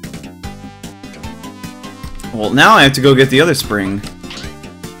 Well, now I have to go get the other spring.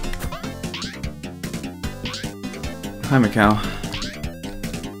 Hi, Macau.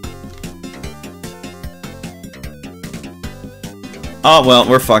 Oh, well,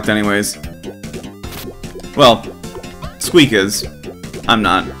 we're fucked anyways. Well, Squeak is. I'm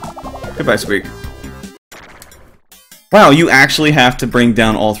not. Goodbye, Squeak. Wow, you actually have to bring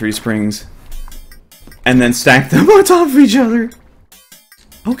down all 3 springs. And then stack them on top of each other.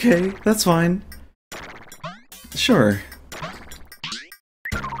 Okay, that's fine. Sure.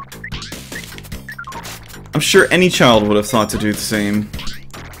 I'm sure any child would have thought to do the same.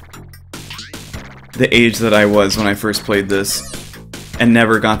 The age that I was when I first played this. And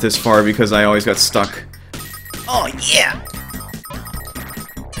never got this far because I always got stuck. Oh yeah!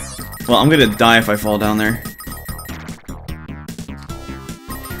 Well, I'm gonna die if I fall down there.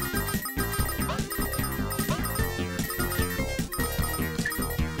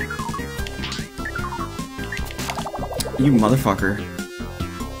 You motherfucker.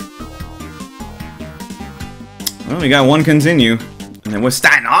 Well, we got one continue. And then we're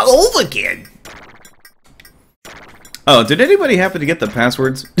starting all over again. Oh, did anybody happen to get the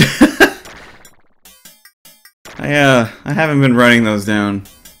passwords? I haven't been writing those down,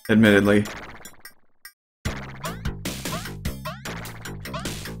 admittedly.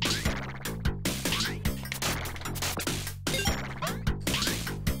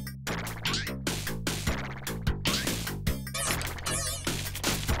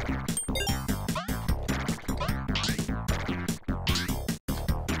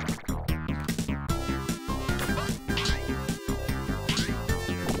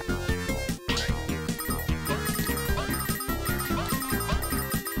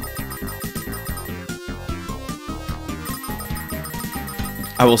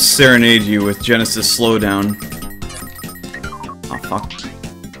 I will serenade you with Genesis Slowdown. Oh, fuck.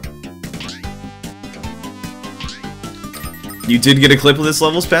 You did get a clip of this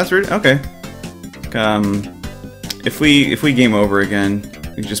level's password? Okay. If we game over again,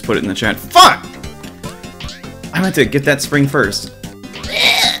 we can just put it in the chat. Fuck! I meant to get that spring first.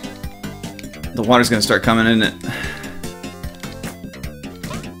 The water's gonna start coming, isn't it?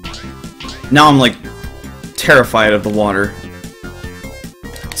 Now I'm, like, terrified of the water.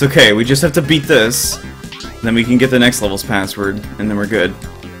 It's okay, we just have to beat this, then we can get the next level's password, and then we're good.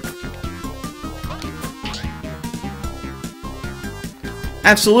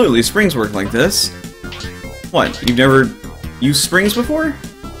 Absolutely, springs work like this. What, you've never used springs before?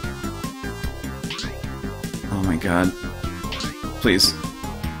 Oh my god. Please,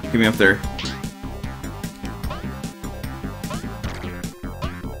 get me up there.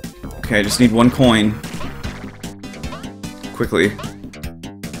 Okay, I just need one coin. Quickly.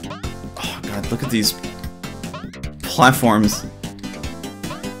 Look at these platforms.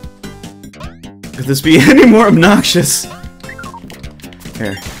 Could this be any more obnoxious?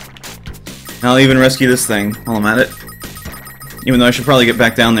 Here. I'll even rescue this thing while I'm at it. Even though I should probably get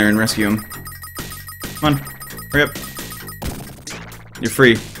back down there and rescue him. Come on. Hurry up. You're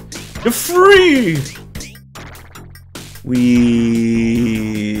free. You're free!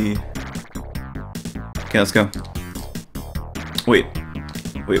 Okay, let's go. Wait,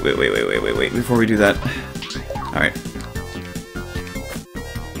 before we do that. Alright.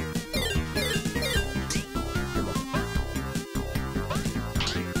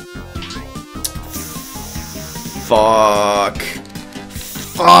 Fuck.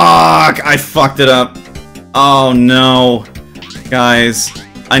 I fucked it up. Oh no. Guys,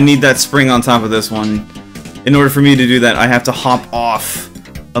 I need that spring on top of this one. In order for me to do that, I have to hop off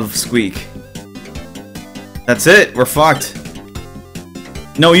of Squeak. That's it, we're fucked.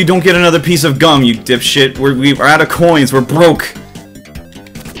 No, you don't get another piece of gum, you dipshit. We're out of coins, we're broke.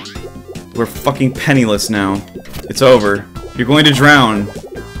 We're fucking penniless now. It's over. You're going to drown.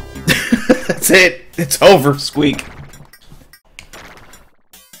 That's it. It's over, Squeak.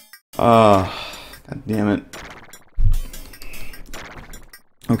 God damn it.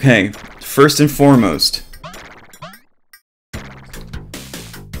 Okay, first and foremost.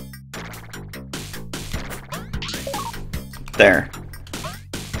 There.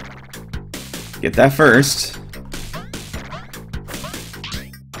 Get that first.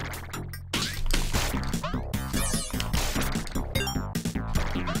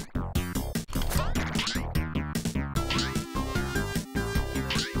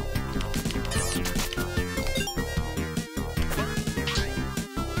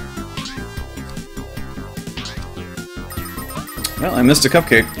 Well, I missed a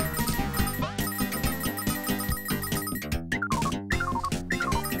cupcake.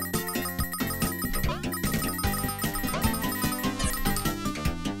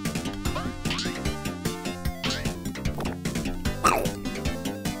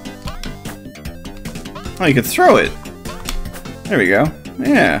 Oh, you could throw it. There we go.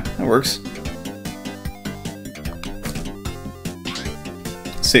 Yeah, that works.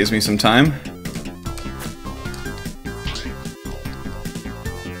 Saves me some time.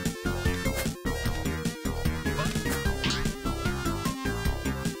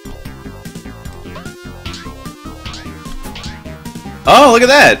 Oh, look at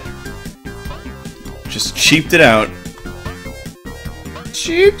that! Just cheaped it out.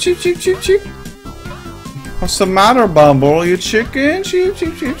 Cheap, cheap, cheap, cheap, cheap. What's the matter, Bumble? You chicken? Cheap,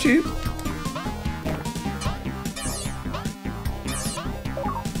 cheap, cheap, cheap.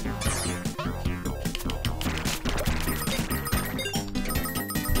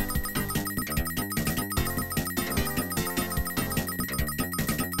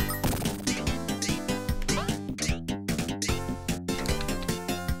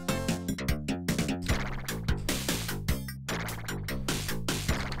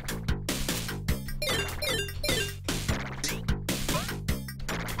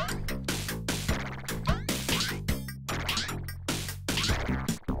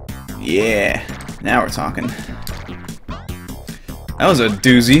 Yeah, now we're talking. That was a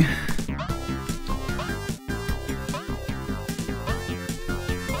doozy.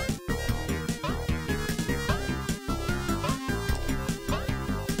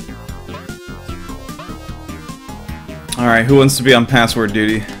 Alright, who wants to be on password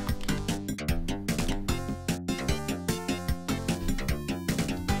duty?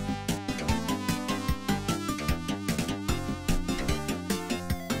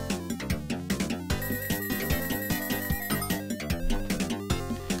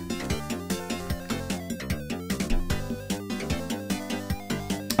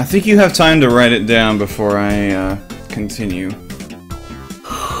 I think you have time to write it down before I continue.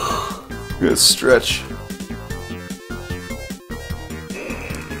 Good stretch.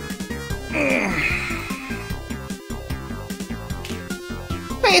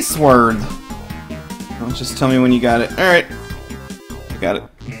 Password. Don't just tell me when you got it. Alright. I got it.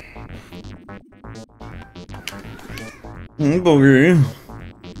 Boogie.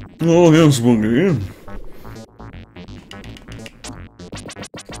 Oh yes, Boogie.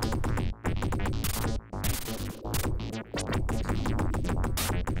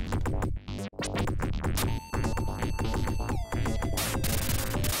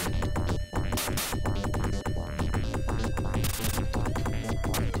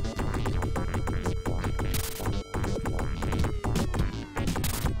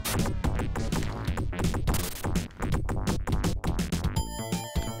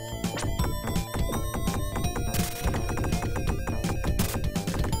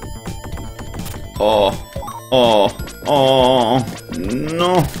 Oh,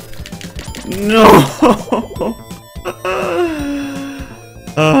 no. No!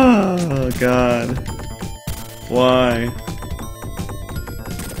 Oh, God. Why?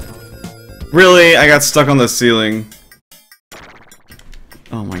 Really? I got stuck on the ceiling.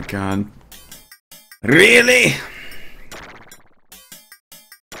 Oh my God. Really?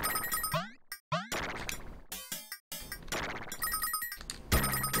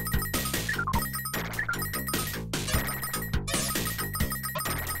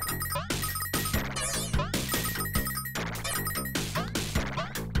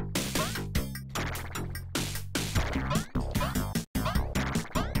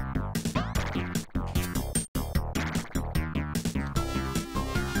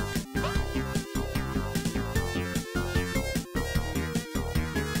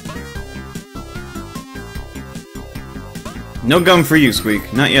 No gum for you,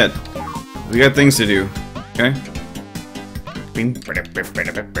 Squeak. Not yet. We got things to do. Okay?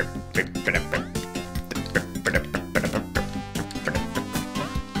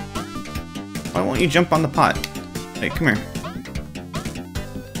 Why won't you jump on the pot? Hey, come here.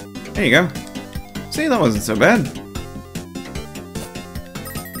 There you go. See, that wasn't so bad.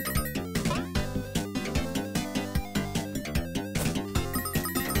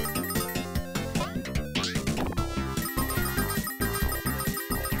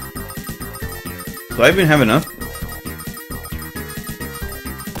 Do I even have enough?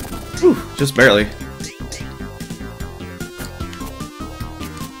 Whew, just barely.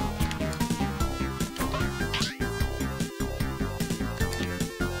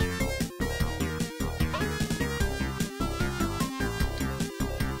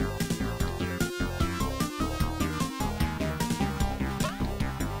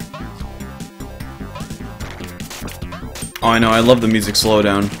 Oh, I know, I love the music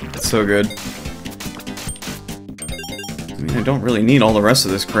slowdown. It's so good. I mean, I don't really need all the rest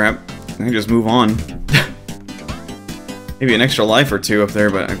of this crap. I can just move on. Maybe an extra life or two up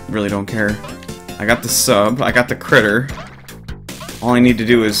there, but I really don't care. I got the sub, I got the critter. All I need to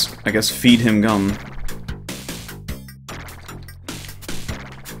do is, I guess, feed him gum.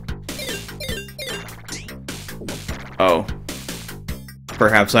 Oh.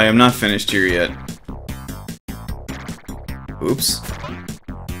 Perhaps I am not finished here yet. Oops.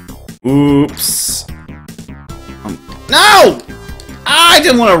 Oops. No! I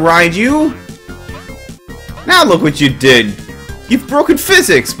didn't want to ride you! Now look what you did! You've broken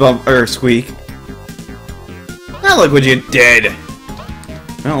physics, Squeak. Now look what you did!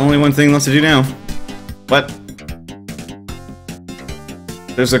 Well, only one thing left to do now. What?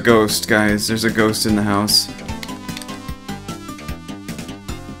 There's a ghost, guys. There's a ghost in the house.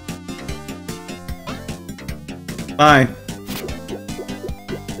 Bye.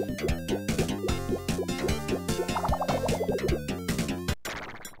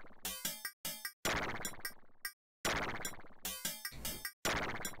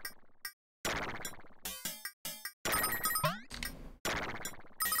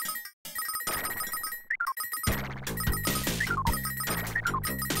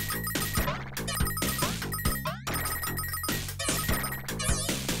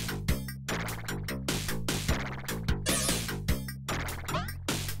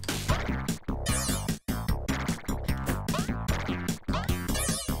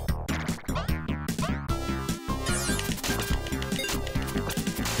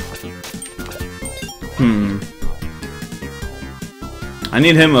 I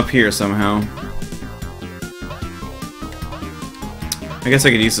need him up here somehow. I guess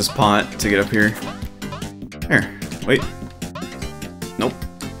I could use this pot to get up here. Here, wait. Nope.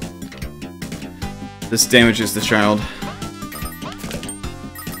 This damages the child.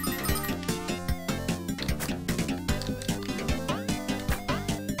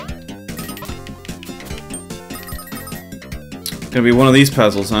 Gonna be one of these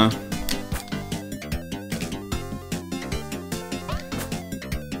puzzles, huh?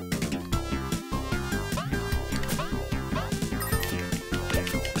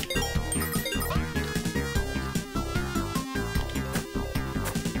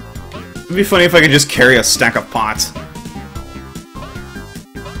 It'd be funny if I could just carry a stack of pots.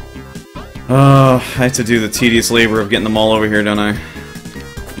 I have to do the tedious labor of getting them all over here, don't I?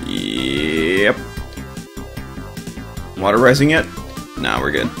 Yep. Water rising yet? Nah,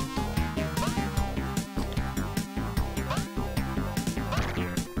 we're good.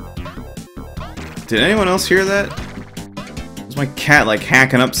 Did anyone else hear that? Was my cat like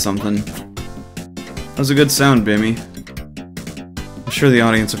hacking up something? That was a good sound, Bimmy. I'm sure the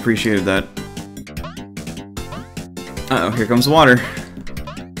audience appreciated that. Uh-oh, here comes the water.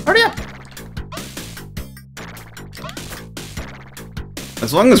 Hurry up!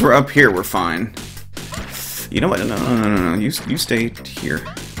 As long as we're up here, we're fine. You know what? No. You stay here.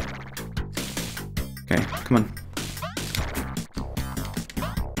 Okay, come on.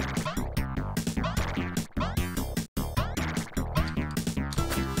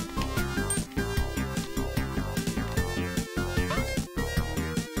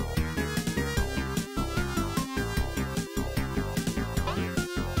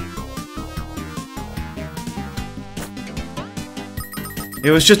 It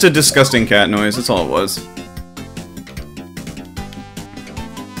was just a disgusting cat noise, that's all it was.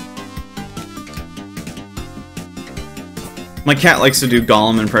 My cat likes to do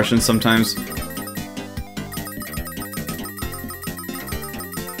Gollum impressions sometimes.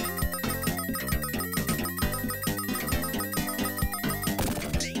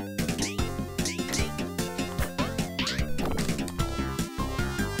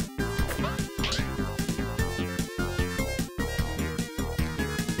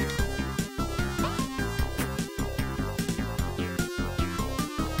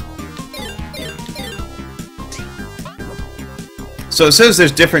 So it says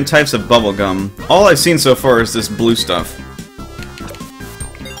there's different types of bubblegum. All I've seen so far is this blue stuff.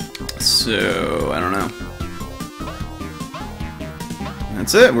 So, I don't know.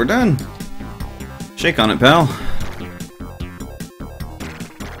 That's it, we're done. Shake on it, pal.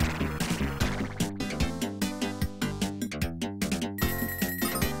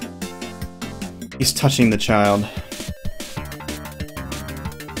 He's touching the child.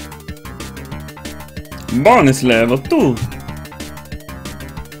 Bonus level 2.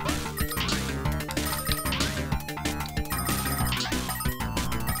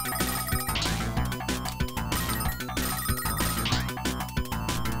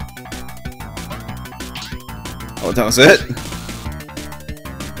 Oh, that was it?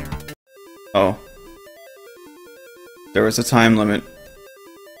 Oh. There was a time limit.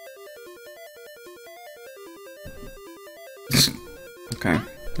 Okay,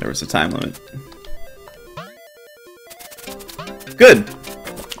 there was a time limit. Good!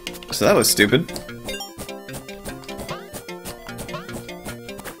 So that was stupid.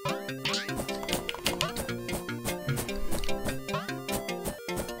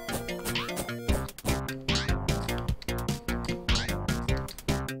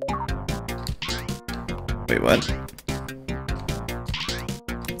 Wait, what?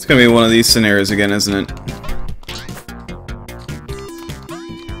 It's gonna be one of these scenarios again, isn't it?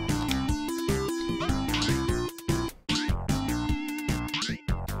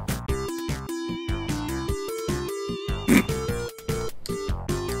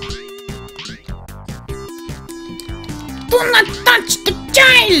 Do not touch the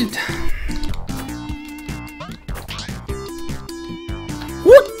child!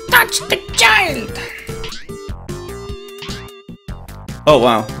 Who touched the child? Oh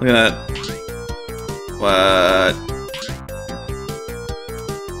wow, look at that. What?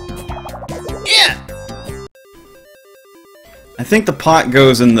 Yeah! I think the pot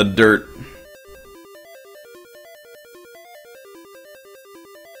goes in the dirt.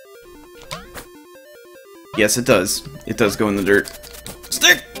 Yes, it does. It does go in the dirt.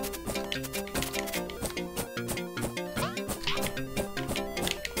 Stick!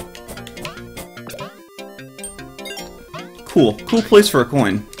 Cool. Cool place for a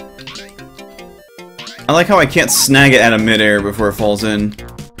coin. I like how I can't snag it out of midair before it falls in.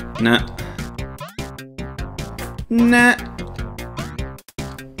 Nah. Nah.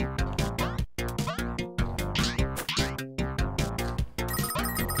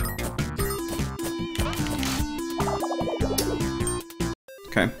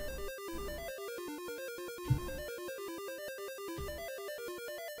 Okay.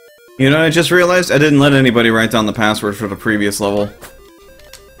 You know, I just realized I didn't let anybody write down the password for the previous level.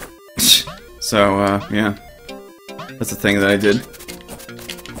 So, yeah. That's a thing that I did.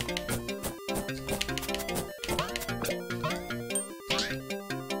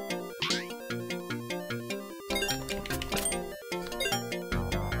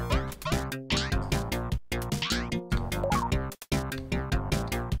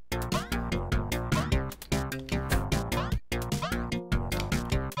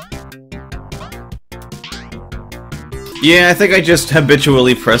 Yeah, I think I just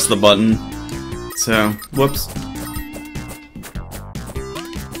habitually press the button. So, whoops.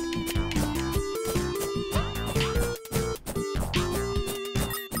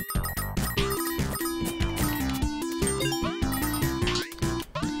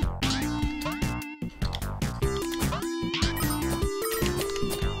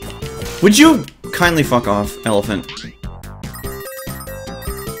 Would you kindly fuck off, elephant?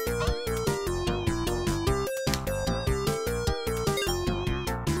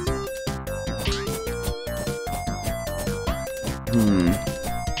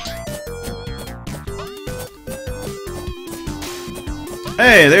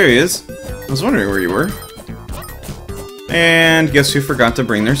 Hey, there he is. I was wondering where you were. And guess who forgot to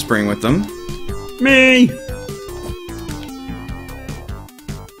bring their spring with them? Me!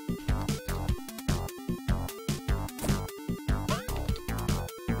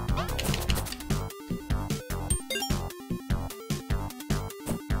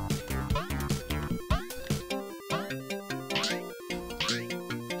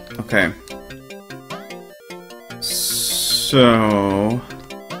 Okay. So...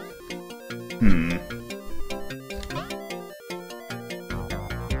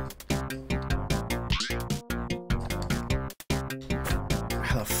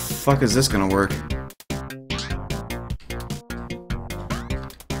 How the fuck is this gonna work?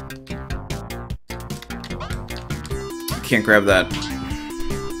 I can't grab that.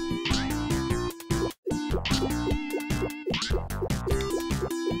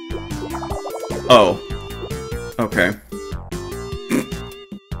 Oh. Okay.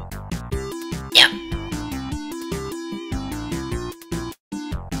 Yep.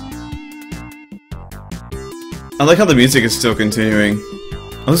 I like how the music is still continuing.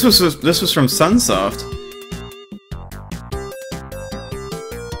 Oh, this was from Sunsoft.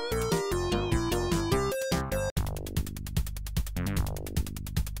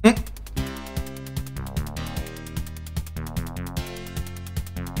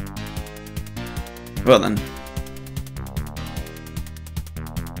 Well then.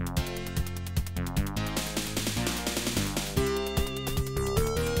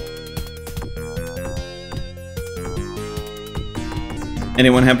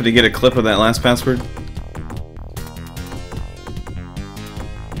 Anyone happen to get a clip of that last password?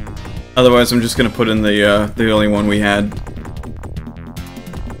 Otherwise, I'm just gonna put in the only one we had.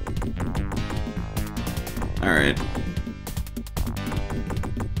 All right.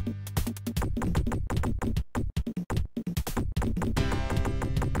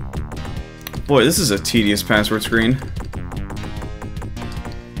 Boy, this is a tedious password screen.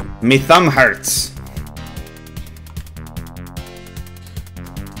 Me thumb hurts.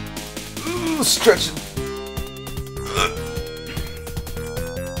 Ooh, stretching.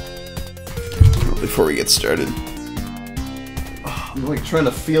 Before we get started. I'm like trying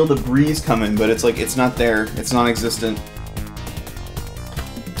to feel the breeze coming, but it's like it's not there. It's non-existent.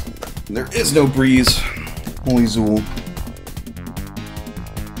 There is no breeze. Holy Zool.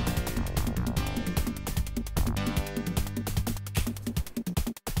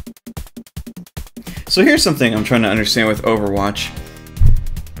 So here's something I'm trying to understand with Overwatch.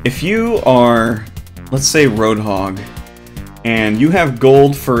 If you are, let's say, Roadhog, and you have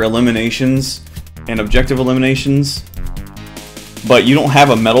gold for eliminations and objective eliminations, but you don't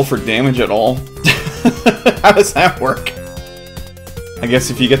have a medal for damage at all, how does that work? I guess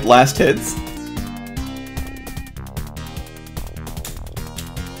if you get the last hits?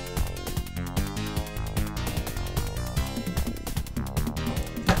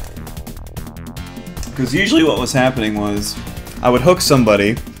 Because usually what was happening was, I would hook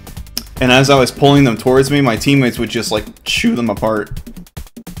somebody, and as I was pulling them towards me, my teammates would just, like, chew them apart.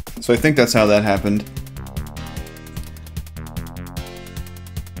 So I think that's how that happened.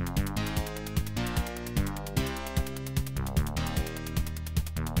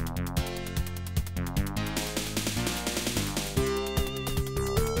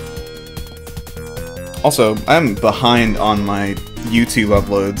 Also, I'm behind on my YouTube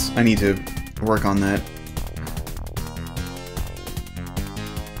uploads. I need to work on that.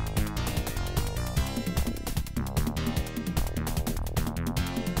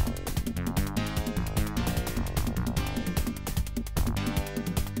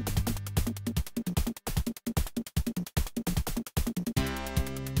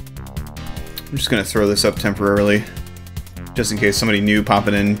 I'm just gonna throw this up temporarily, just in case somebody new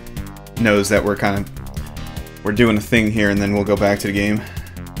popping in knows that we're doing a thing here, and then we'll go back to the game.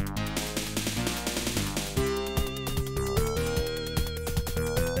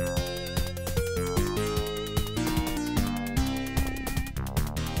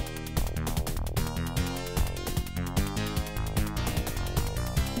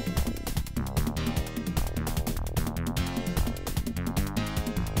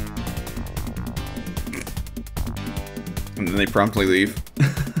 And then they promptly leave.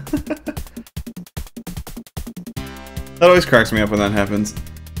 That always cracks me up when that happens.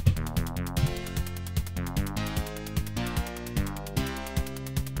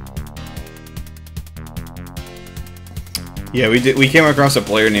 Yeah, we came across a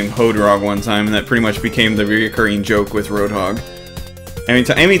player named Hodrog one time, and that pretty much became the recurring joke with Roadhog.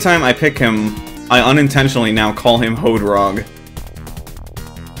 Anytime I pick him, I unintentionally now call him Hodrog.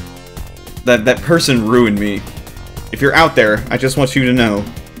 That person ruined me. If you're out there, I just want you to know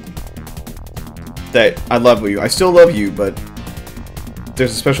that I love you. I still love you, but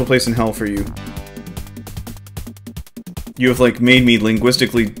there's a special place in hell for you. You have, like, made me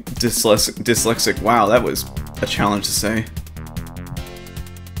linguistically dyslexic. Wow, that was a challenge to say.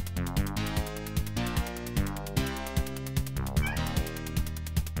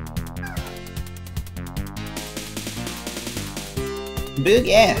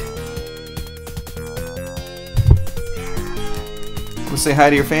 Boogie. Let's say hi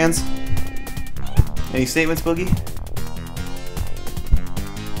to your fans. Any statements, Boogie?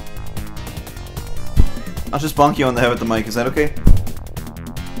 I'll just bonk you on the head with the mic, is that okay?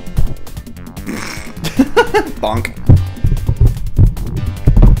 Bonk.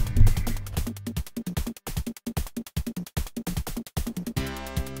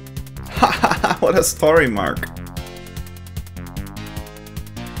 Haha, what a story, Mark.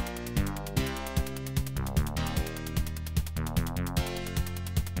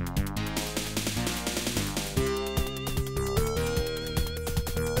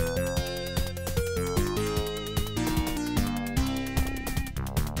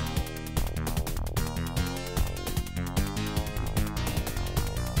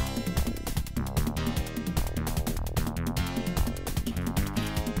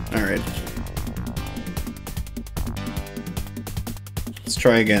 Alright. Let's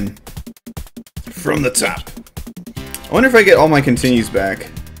try again. From the top. I wonder if I get all my continues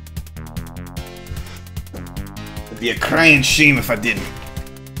back. It'd be a crying shame if I didn't.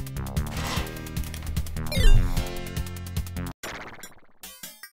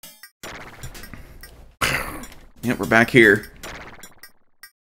 Yep, we're back here.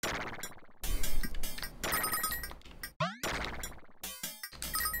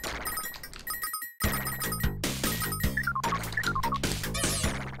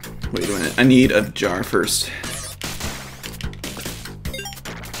 Wait a minute, I need a jar first.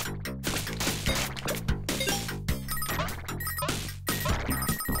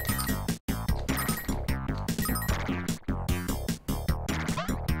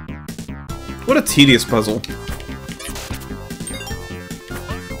 What a tedious puzzle.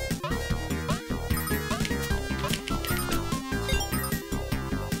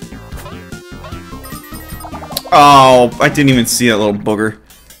 Oh, I didn't even see that little booger.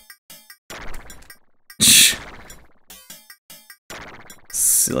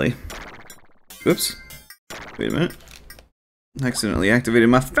 Silly. Oops. Wait a minute. I accidentally activated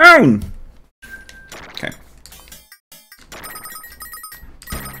my phone! Okay.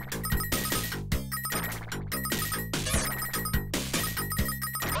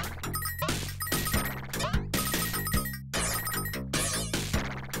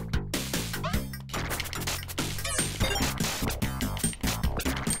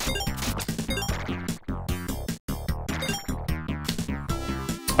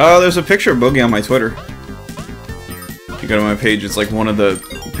 Oh, there's a picture of Boogie on my Twitter. If you go to my page, it's like one of the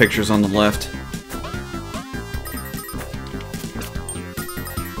pictures on the left.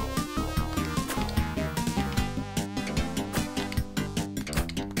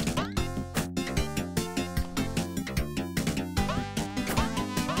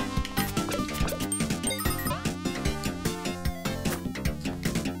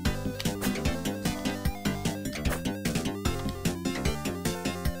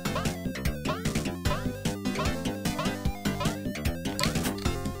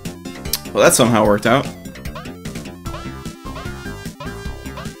 Well, that somehow worked out.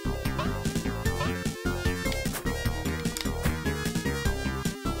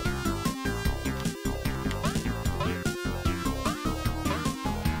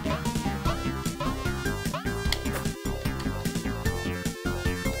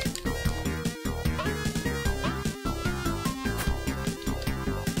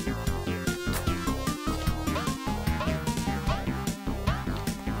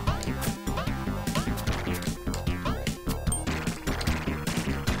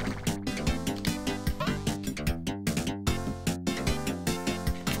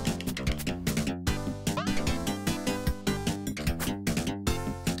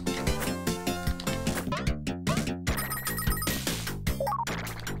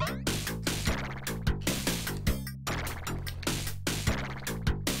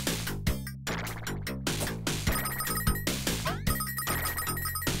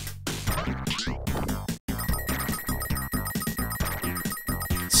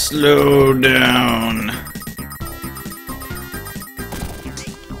 Slow down.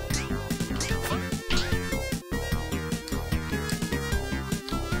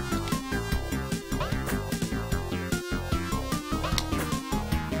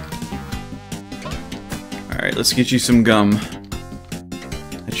 Alright, let's get you some gum.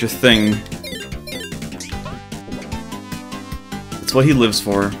 That's your thing. That's what he lives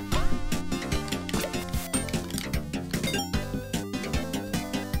for.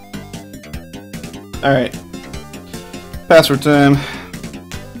 Alright. Password time.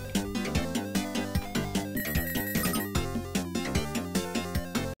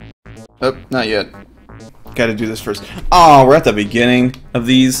 Oh, not yet. Gotta do this first. Oh, we're at the beginning of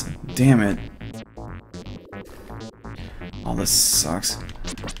these. Damn it. Oh, this sucks.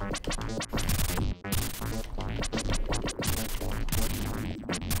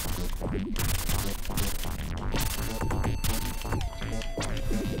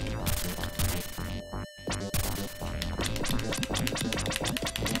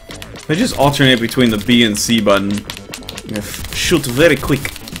 I just alternate between the B and C button. I shoot very quick.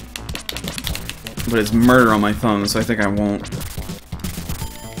 But it's murder on my thumb, so I think I won't.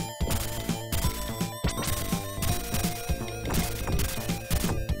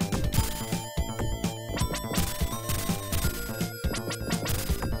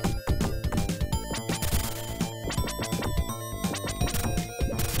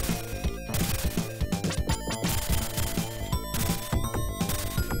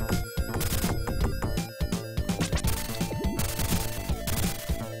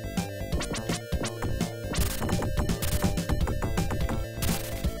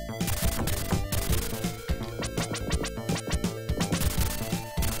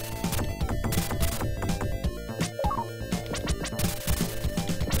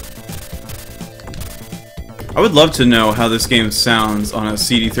 I would love to know how this game sounds on a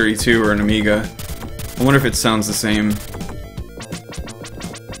CD32 or an Amiga. I wonder if it sounds the same.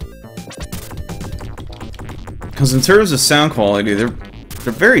 Because in terms of sound quality, they're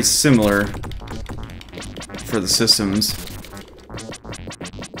very similar for the systems.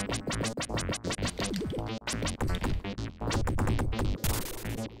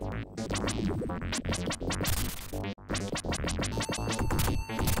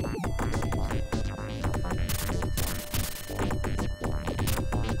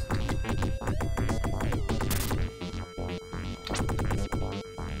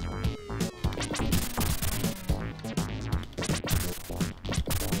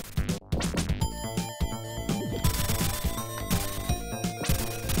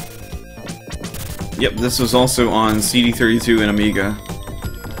 Yep, this was also on CD32 and Amiga.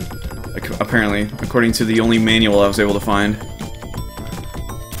 Apparently, according to the only manual I was able to find.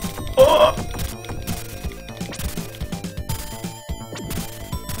 Oh!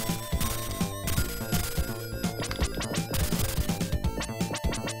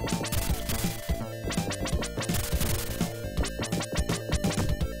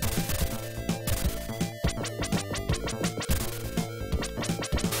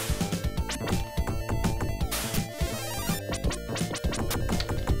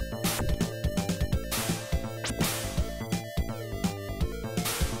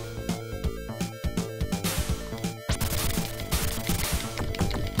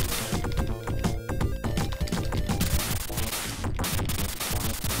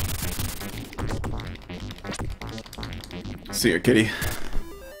 See ya, kitty.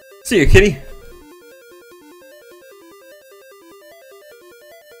 See ya, kitty.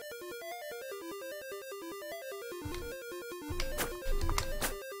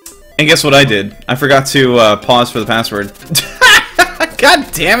 And guess what I did? I forgot to pause for the password.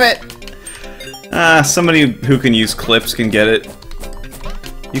 God damn it! Somebody who can use clips can get it.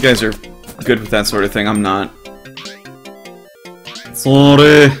 You guys are good with that sort of thing. I'm not.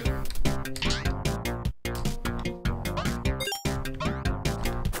 Sorry.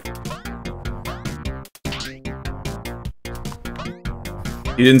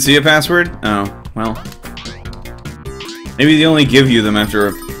 You didn't see a password? Oh, well. Maybe they only give you them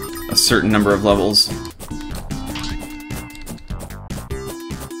after a certain number of levels.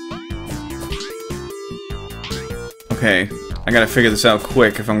 Okay, I gotta figure this out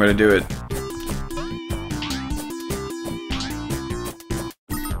quick if I'm gonna do it.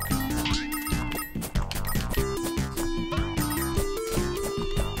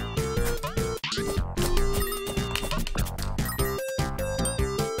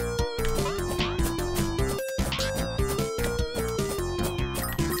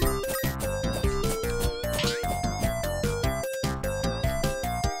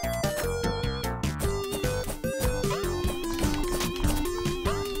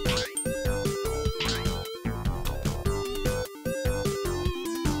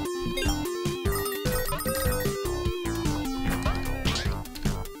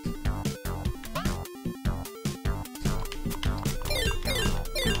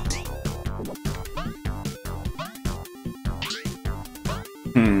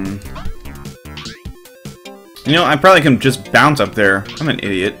 You know, I probably can just bounce up there. I'm an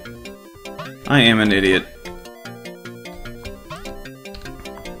idiot. I am an idiot.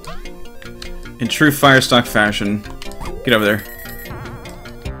 In true Firestock fashion. Get over there.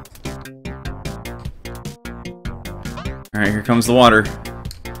 Alright, here comes the water.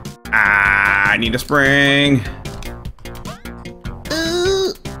 Ah, I need a spring.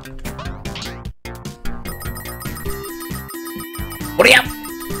 What are you up?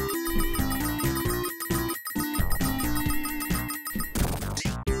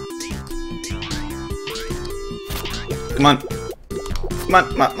 Come on. Come on,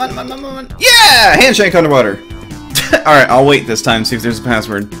 come on, come on, come on, come on. Yeah! Handshake underwater. Alright, I'll wait this time, see if there's a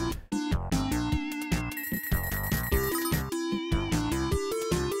password.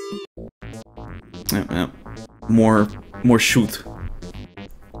 Yep, yep. More shoot.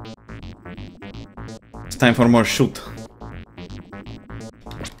 It's time for more shoot.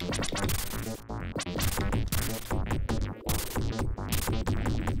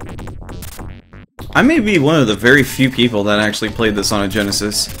 I may be one of the very few people that actually played this on a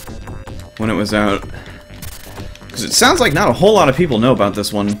Genesis when it was out. Because it sounds like not a whole lot of people know about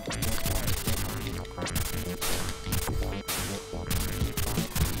this one.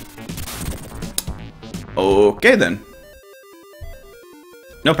 Okay then.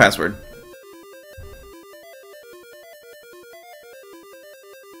 No password.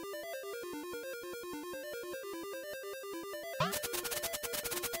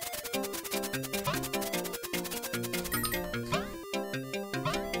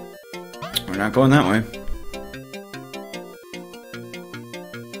 We're not going that way.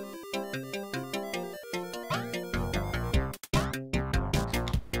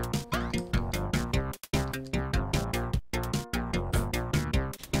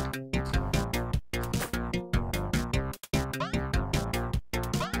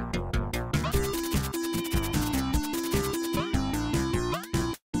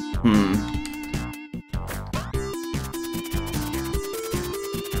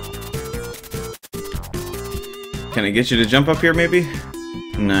 Can I get you to jump up here, maybe?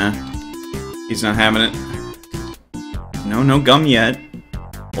 Nah. He's not having it. No, no gum yet.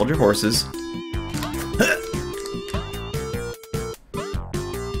 Hold your horses.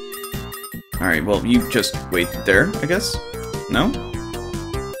 Alright, well, you just wait there, I guess? No?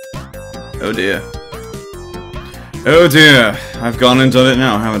 Oh dear. Oh dear. I've gone and done it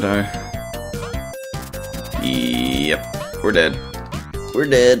now, haven't I? Yep. We're dead. We're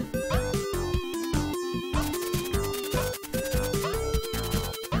dead.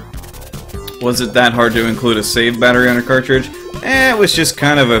 Was it that hard to include a save battery on a cartridge? It was just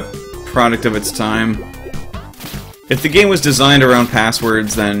kind of a product of its time. If the game was designed around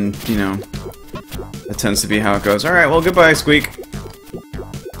passwords, then, you know, that tends to be how it goes. Alright, well, goodbye, Squeak.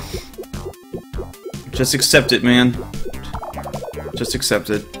 Just accept it, man. Just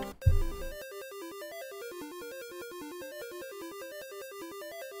accept it.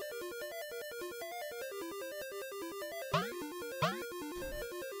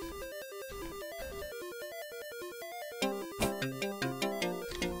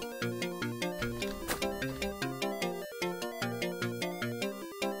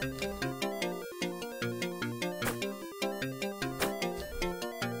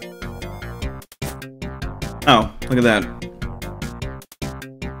 Oh, look at that.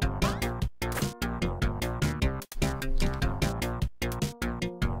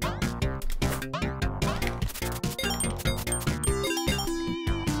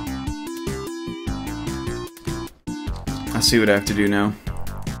 I'll see what I have to do now.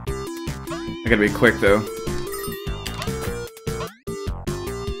 I gotta be quick, though.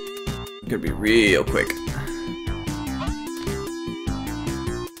 Gotta be real quick.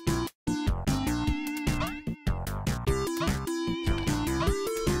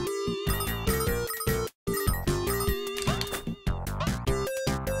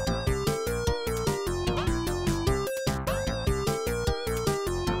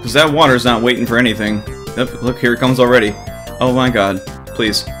 Because that water's not waiting for anything. Yep, look, here it comes already. Oh my god.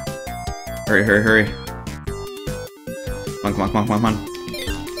 Please. Hurry, hurry, hurry. Come on, come on, come on, come on, come on.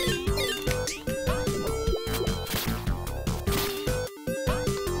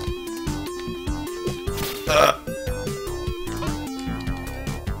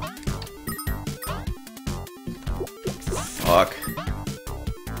 Fuck.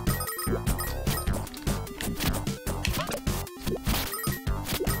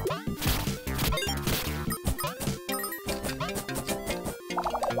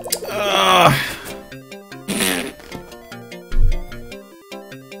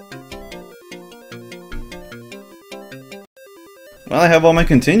 Well, I have all my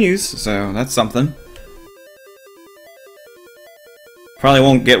continues, so that's something. Probably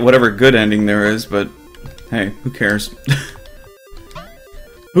won't get whatever good ending there is, but hey, who cares?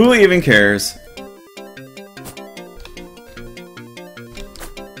 Who even cares?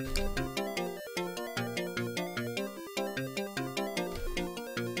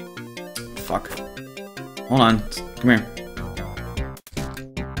 Fuck. Hold on. Come here.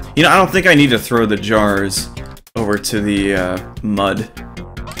 You know, I don't think I need to throw the jars over to the mud.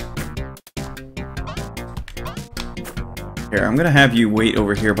 Here, I'm gonna have you wait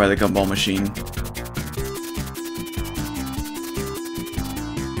over here by the gumball machine.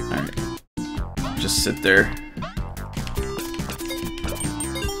 Alright. Just sit there.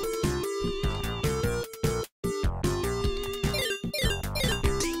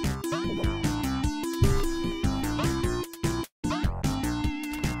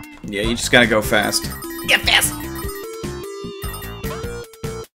 Yeah, you just gotta go fast. Get fast!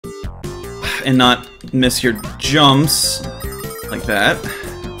 And not miss your jumps like that.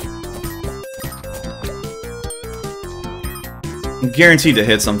 I'm guaranteed to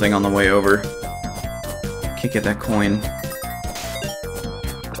hit something on the way over. Can't get that coin.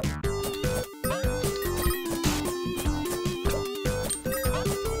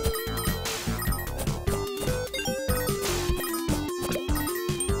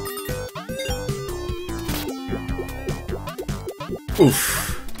 Oof.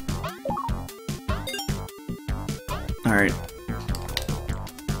 Alright.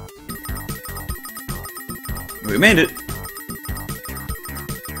 We made it.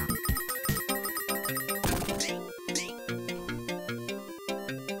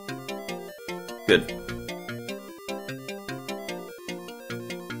 Good.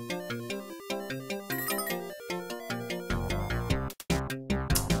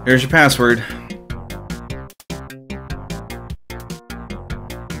 Here's your password.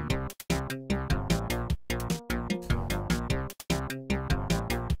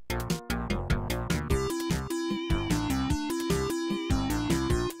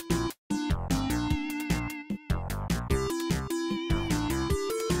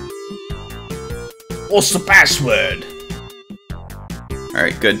 What's the password?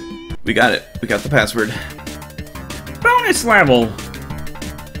 Alright, good. We got it. We got the password. Bonus level!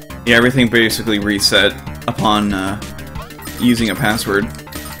 Yeah, everything basically reset upon using a password.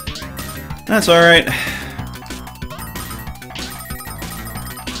 That's alright.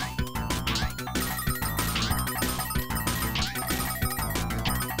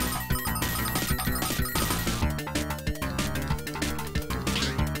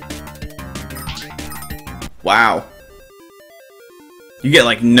 Wow. You get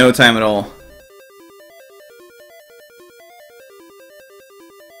like no time at all.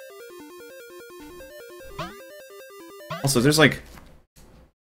 Also, there's like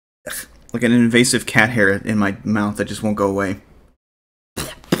an invasive cat hair in my mouth that just won't go away.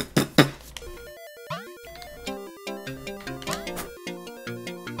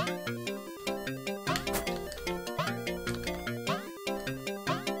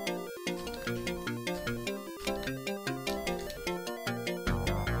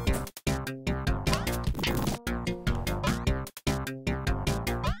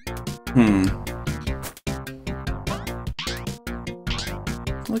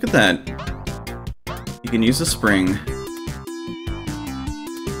 Look at that. You can use a spring.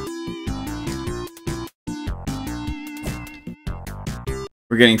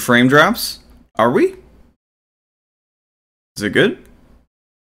 We're getting frame drops? Are we? Is it good?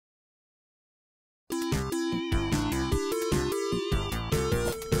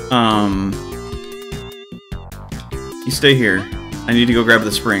 You stay here. I need to go grab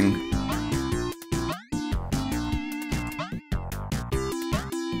the spring.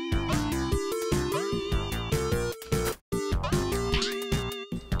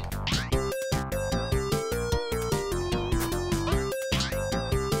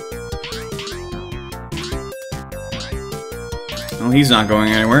 Oh, he's not going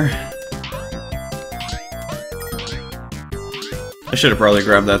anywhere. I should have probably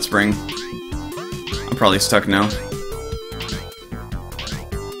grabbed that spring. I'm probably stuck now.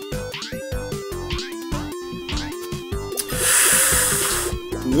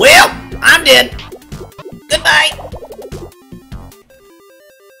 Well, I'm dead. Goodbye.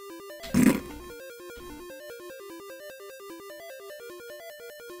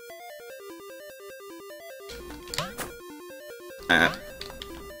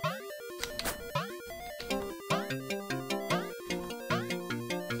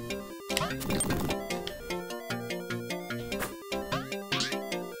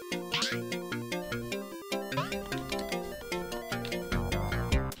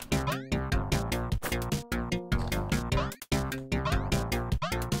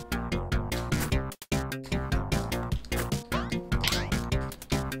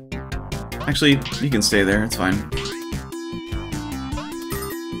 Actually, you can stay there, it's fine.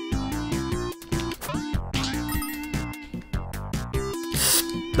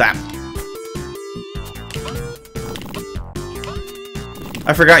 That.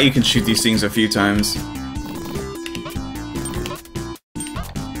 I forgot you can shoot these things a few times.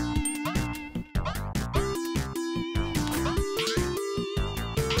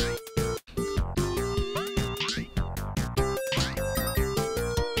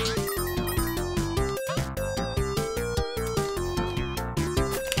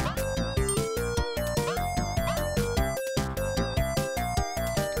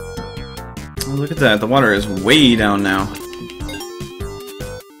 Oh, look at that, the water is way down now.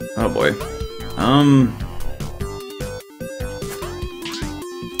 Oh boy.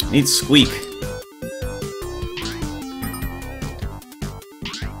 Need Squeak.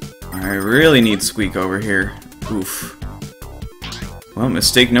 I really need Squeak over here. Oof. Well,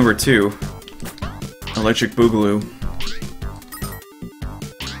 mistake number 2. Electric Boogaloo.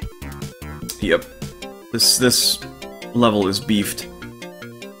 Yep. This level is beefed.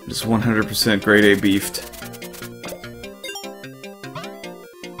 It's 100% grade A beefed.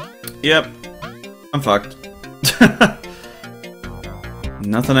 Yep. I'm fucked.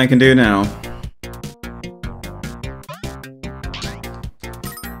 Nothing I can do now.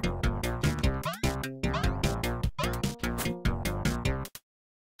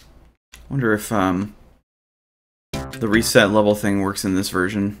 Wonder if the reset level thing works in this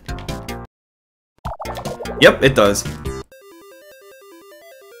version. Yep, it does.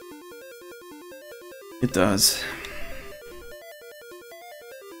 It does.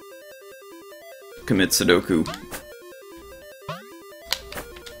 Commit Sudoku.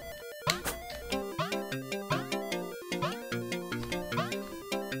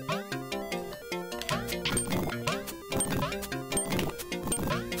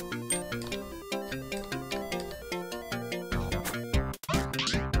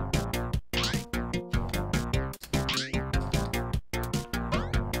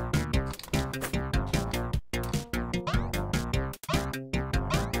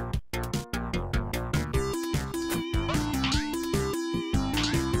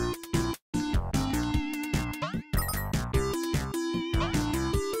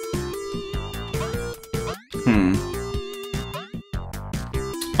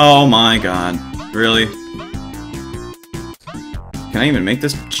 Oh my god. Really? Can I even make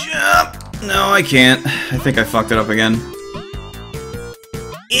this jump? No, I can't. I think I fucked it up again.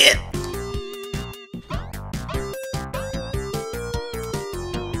 It.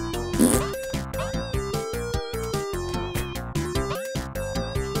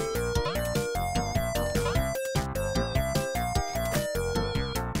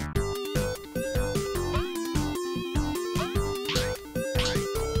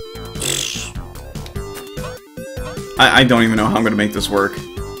 I don't even know how I'm gonna make this work.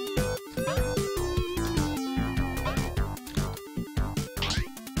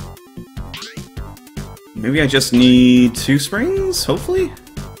 Maybe I just need 2 springs, hopefully?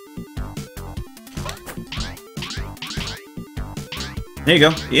 There you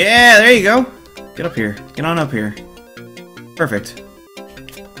go. Yeah, there you go! Get up here. Get on up here. Perfect.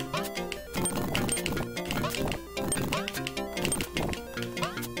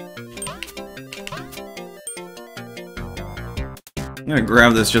 I'm gonna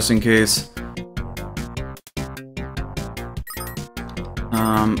grab this just in case.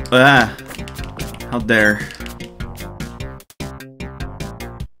 Ah! How dare.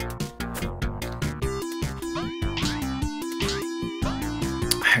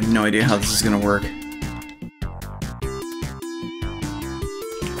 I have no idea how this is gonna work.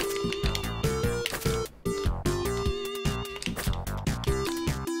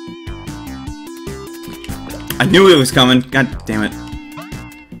 I knew it was coming. God damn it.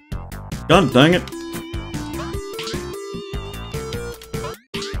 God dang it.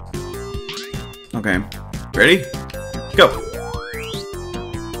 Okay. Ready? Go!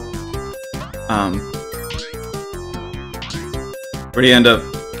 Where'd he end up?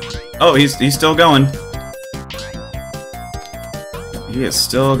 Oh, he's still going. He is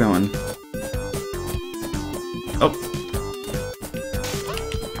still going. Oh.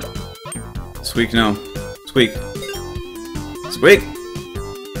 Squeak, no. Squeak. Squeak!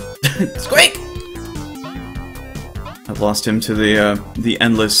 Squeak! I've lost him to the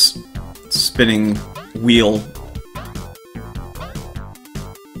endless spinning wheel.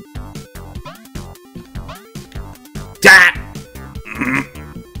 Ah!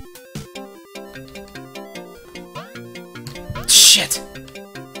 Shit!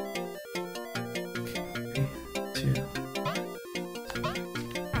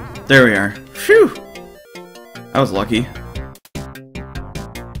 There we are. Phew! I was lucky.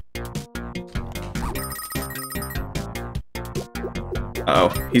 Uh-oh.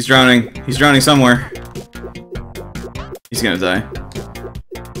 He's drowning. He's drowning somewhere. He's gonna die.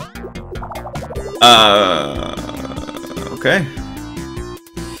 Okay.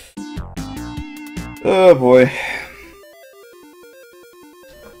 Oh boy.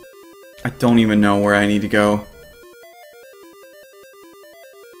 I don't even know where I need to go.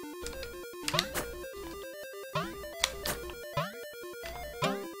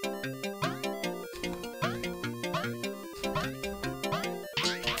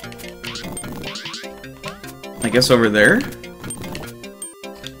 I guess over there?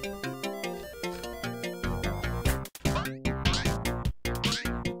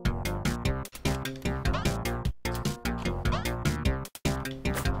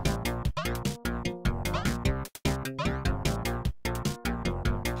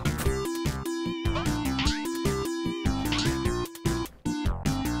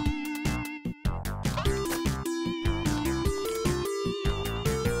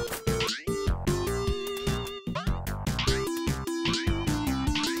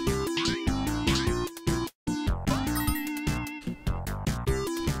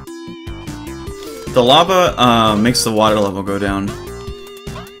 The lava makes the water level go down.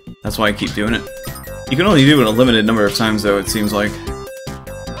 That's why I keep doing it. You can only do it a limited number of times though, it seems like.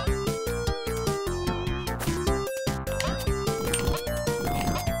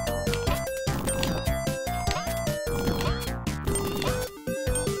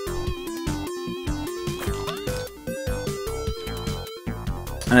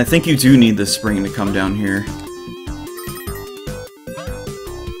 And I think you do need the spring to come down here.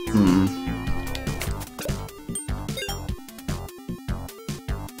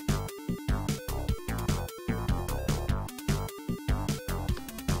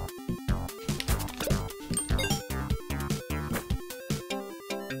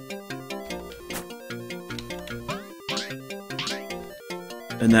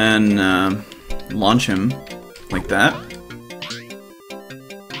 And then launch him like that.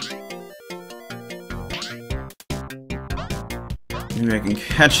 Maybe I can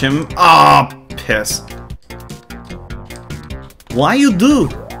catch him. Ah, oh, piss. Why you do?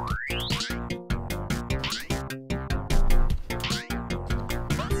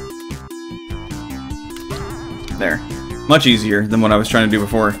 There. Much easier than what I was trying to do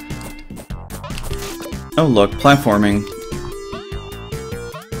before. Oh look, platforming.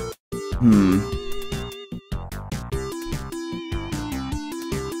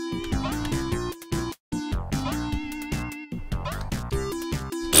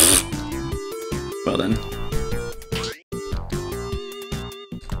 Well then.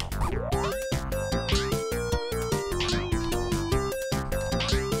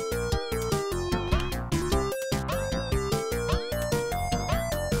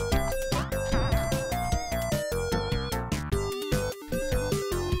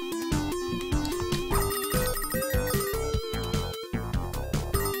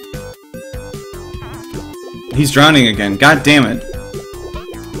 He's drowning again. God damn it.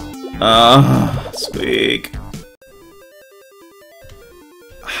 Squeak.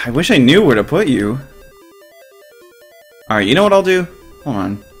 I wish I knew where to put you. Alright, you know what I'll do? Hold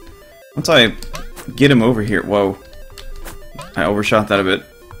on. Once I get him over here... Whoa. I overshot that a bit.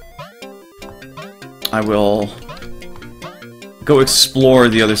 I will go explore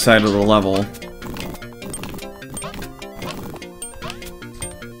the other side of the level.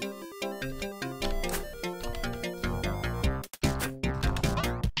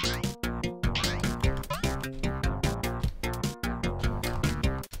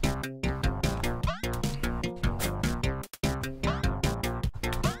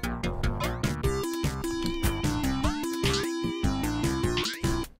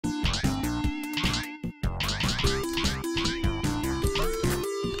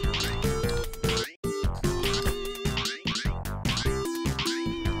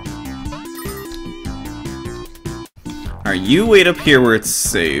 Alright, you wait up here where it's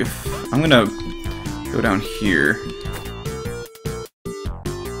safe. I'm gonna go down here.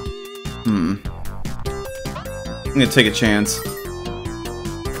 I'm gonna take a chance.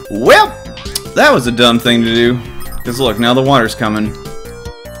 Well, that was a dumb thing to do. Because look, now the water's coming.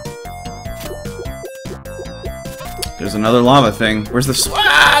 There's another lava thing. Where's the switch?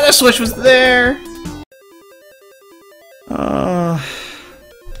 Ah, the switch was there!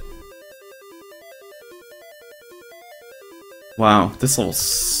 Wow, this level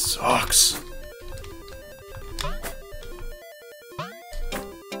sucks.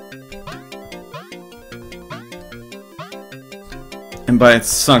 And by it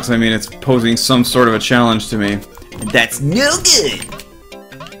sucks, I mean it's posing some sort of a challenge to me. And that's no good!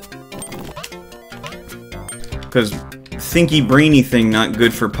 Because thinky brainy thing not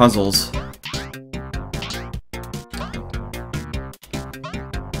good for puzzles.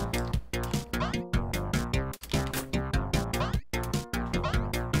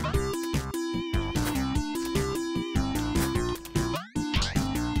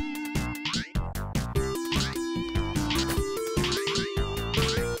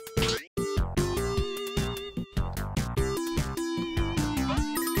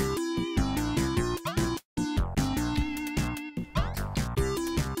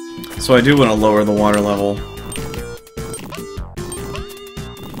 So I do want to lower the water level.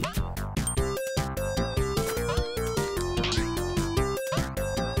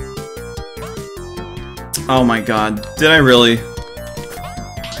 Oh my god, did I really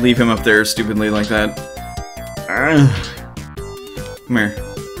leave him up there stupidly like that? Come here.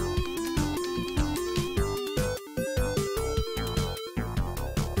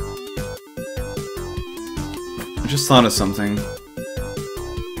 I just thought of something.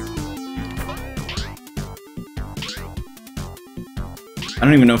 I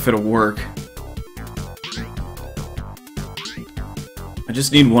don't even know if it'll work. I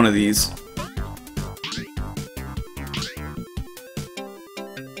just need one of these.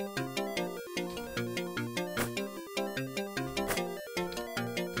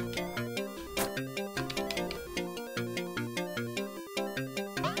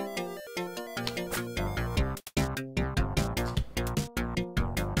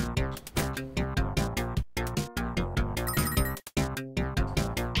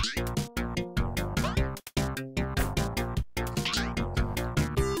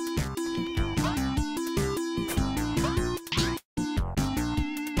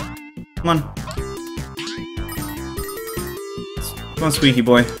 Come on. Come on, Squeaky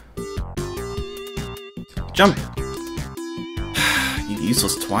boy. Jump! You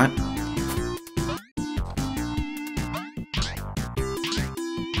useless twat.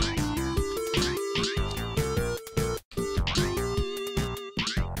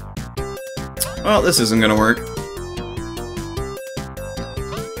 Well, this isn't gonna work.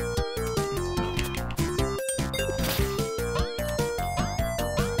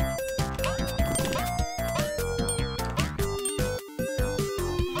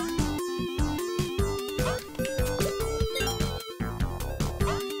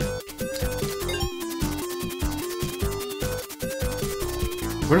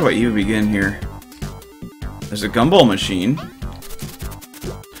 Where do I even begin here? There's a gumball machine.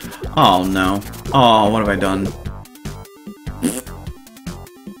 Oh no. Oh, what have I done?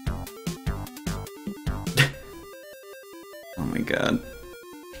 Oh my god.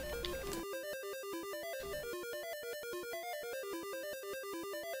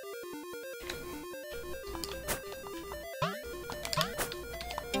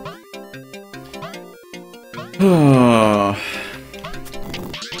 Oh.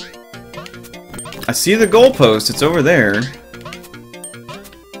 I see the goalpost, it's over there.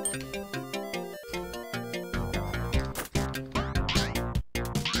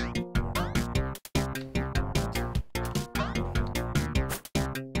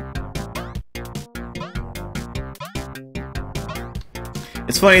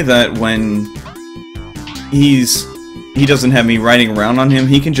 It's funny that when he doesn't have me riding around on him,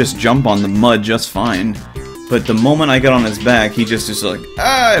 he can just jump on the mud just fine. But the moment I get on his back, he just is like,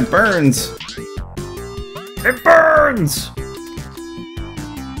 ah, it burns! It burns!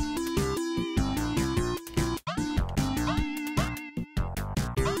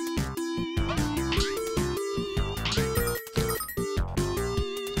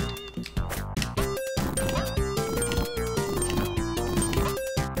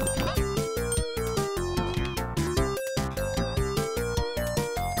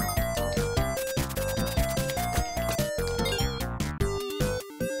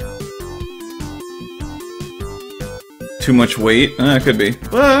 Too much weight? It could be.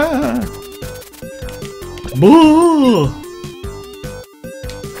 Ah! Boo!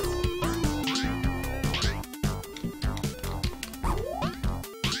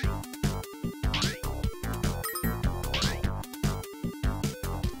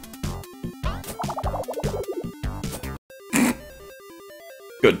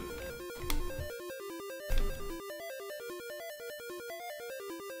 Good.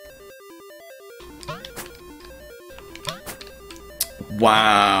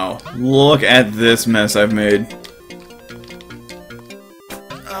 Wow, look at this mess I've made.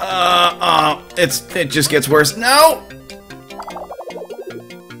 It just gets worse. No!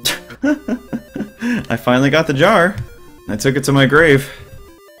 I finally got the jar. I took it to my grave.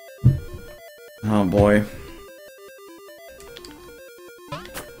 Oh boy.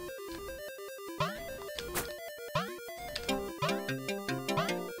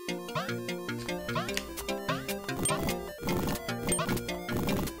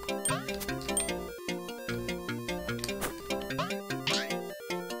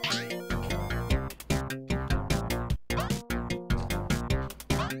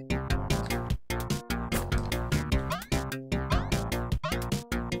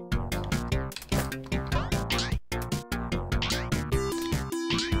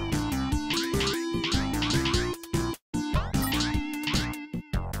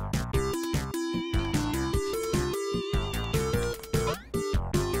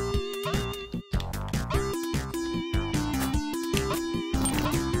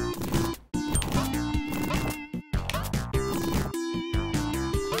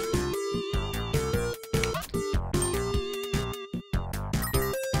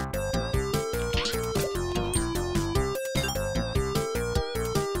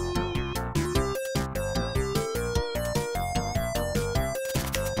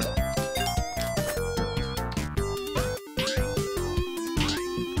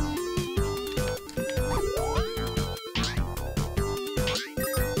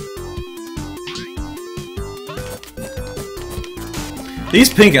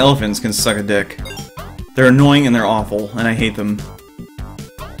 These pink elephants can suck a dick. They're annoying and they're awful, and I hate them.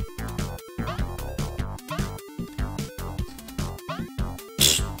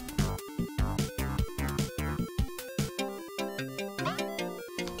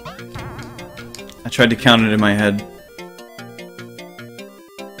 I tried to count it in my head.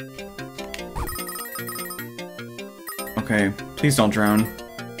 Okay, please don't drown.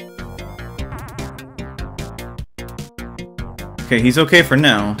 Okay, he's okay for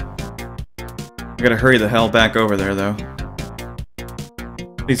now. I gotta hurry the hell back over there, though.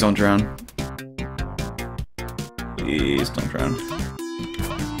 Please don't drown. Please don't drown.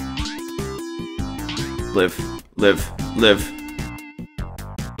 Live. Live. Live.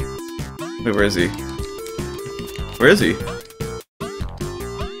 Wait, where is he? Where is he?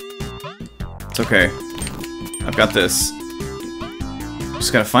 It's okay. I've got this.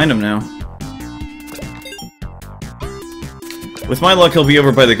 Just gotta find him now. With my luck, he'll be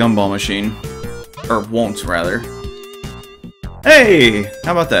over by the gumball machine. Or won't, rather. Hey!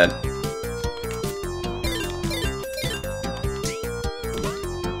 How about that?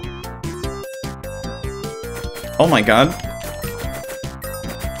 Oh my god.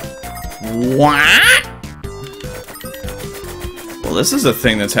 What? Well, this is a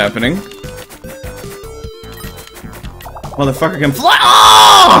thing that's happening. Motherfucker can fly.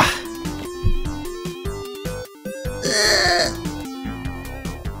 Oh!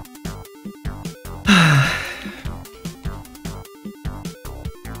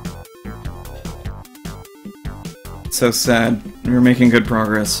 So sad. We were making good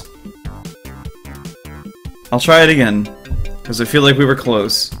progress. I'll try it again, because I feel like we were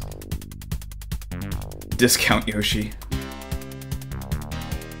close. Discount Yoshi.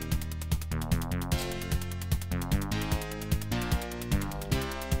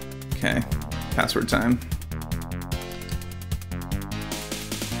 Okay, password time.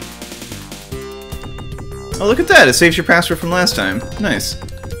 Oh, look at that! It saves your password from last time. Nice.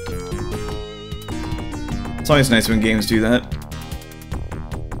 It's always nice when games do that.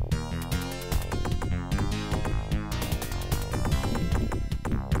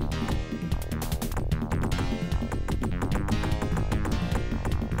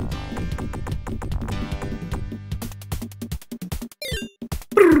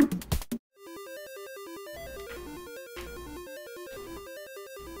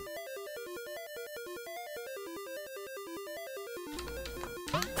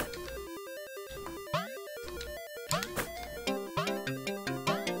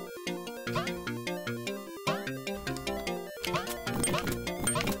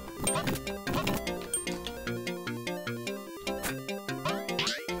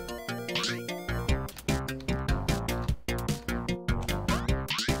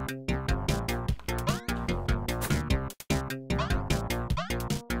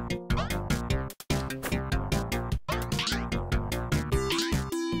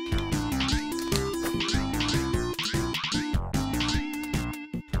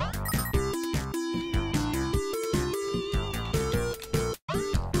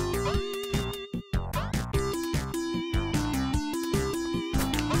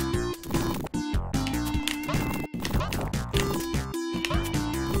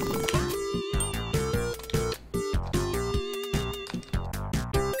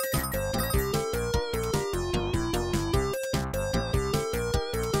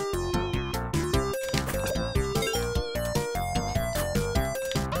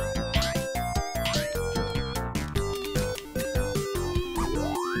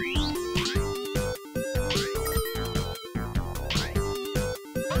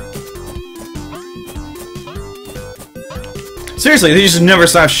 Seriously, they just never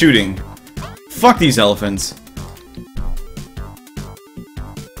stop shooting. Fuck these elephants.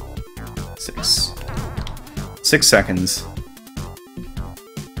 6 seconds.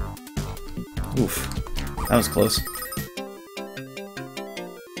 Oof. That was close.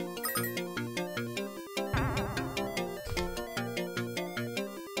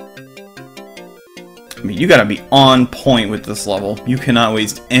 I mean, you gotta be on point with this level. You cannot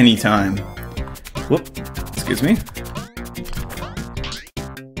waste any time. Whoop. Excuse me.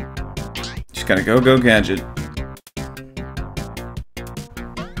 Just gotta go gadget.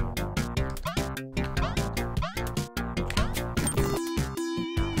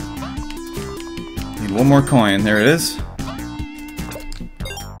 Need one more coin. There it is.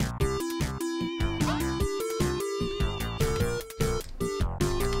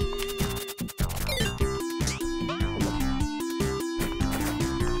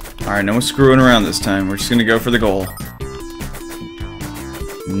 Alright, no screwing around this time. We're just gonna go for the goal.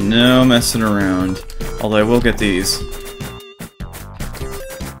 No messing around. Although I will get these.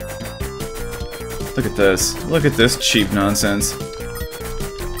 Look at this. Look at this cheap nonsense.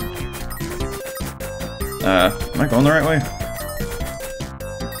 Am I going the right way?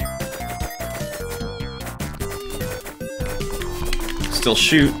 Still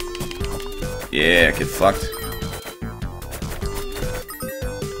shoot. Yeah, get fucked.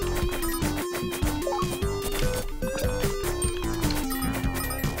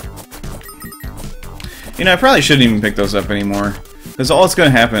 You know, I probably shouldn't even pick those up anymore. Because all that's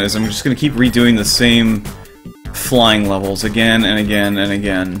going to happen is I'm just going to keep redoing the same flying levels again and again and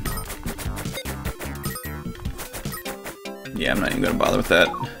again. Yeah, I'm not even going to bother with that.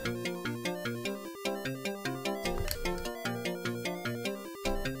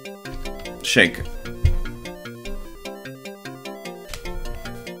 Shake.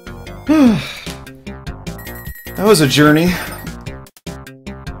 That was a journey.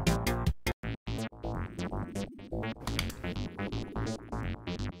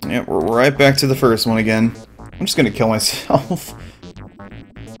 Yeah, we're right back to the first one again. I'm just gonna kill myself.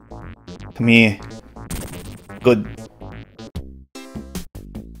 Come here. Good.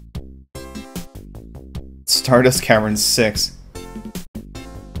 Stardust Cavern 6.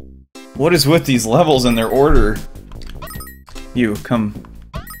 What is with these levels and their order? You, come.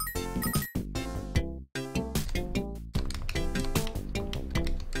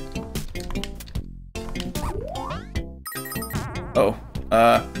 Oh,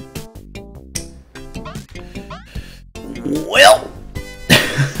 well,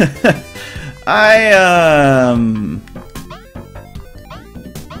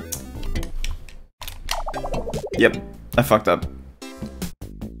 Yep, I fucked up.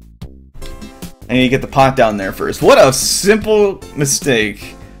 I need to get the pot down there first. What a simple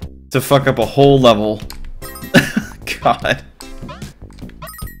mistake to fuck up a whole level. God.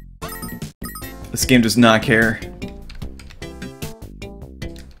 This game does not care.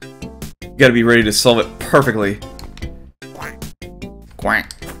 You gotta be ready to solve it perfectly.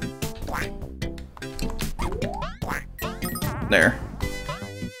 Quack. There.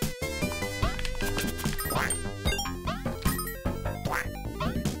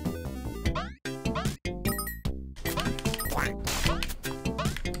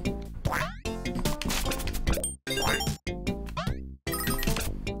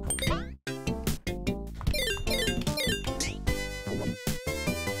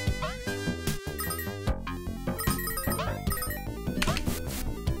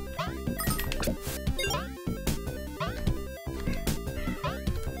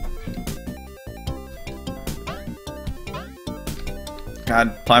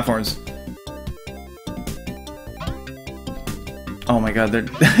 God, platforms. Oh my god, they're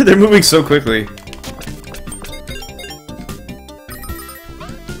they're moving so quickly.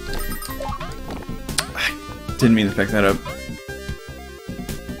 I didn't mean to pick that up.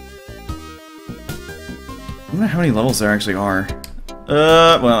 I wonder how many levels there actually are.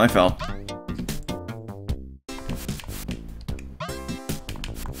 Well, I fell.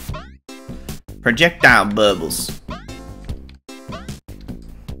 Projectile bubbles.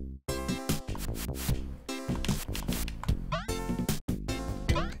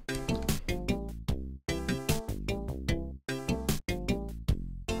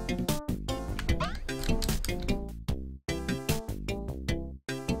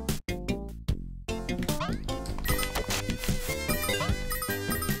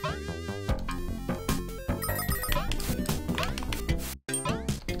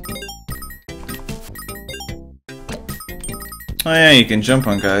 Oh yeah, you can jump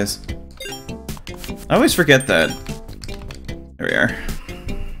on guys. I always forget that. There we are.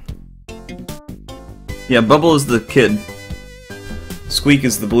 Yeah, Bubble is the kid. Squeak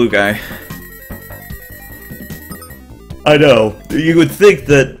is the blue guy. I know. You would think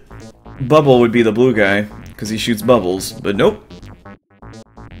that Bubble would be the blue guy, because he shoots bubbles, but nope.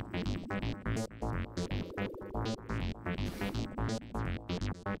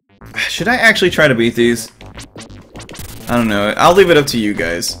 Should I actually try to beat these? I don't know. I'll leave it up to you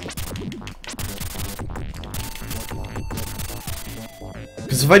guys.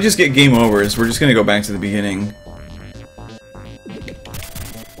 Because if I just get game overs, we're just gonna go back to the beginning.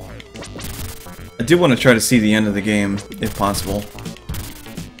 I do want to try to see the end of the game, if possible.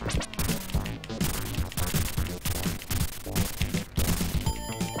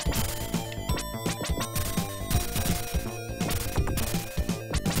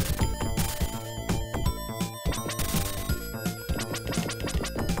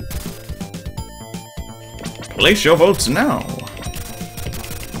 Place your votes now.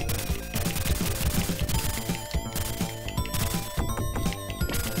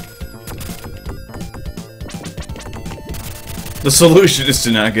 The solution is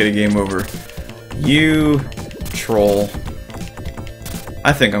to not get a game over. You troll.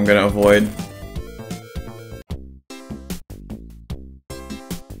 I think I'm gonna avoid.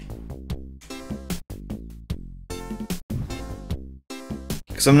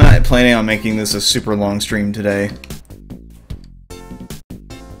 Because I'm not planning on making this a super long stream today.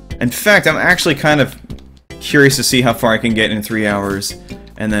 In fact, I'm actually kind of curious to see how far I can get in 3 hours,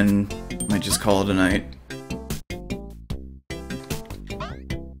 and then I might just call it a night.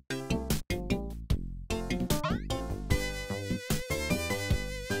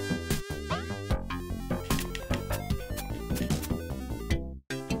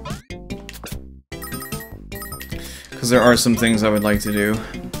 Because there are some things I would like to do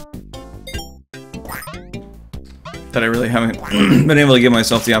that I really haven't been able to give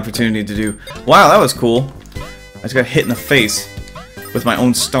myself the opportunity to do. Wow, that was cool. I just got hit in the face with my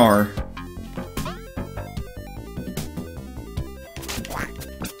own star.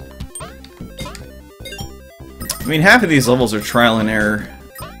 I mean, half of these levels are trial and error.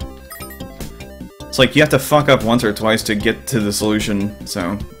 It's like you have to fuck up once or twice to get to the solution,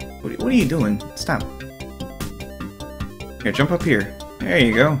 so... What are you doing? Stop. Here, jump up here. There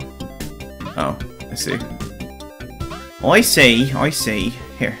you go. Oh, I see. I see, I see.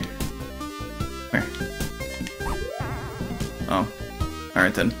 Here. Here. Oh.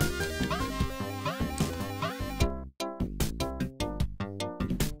 Alright then.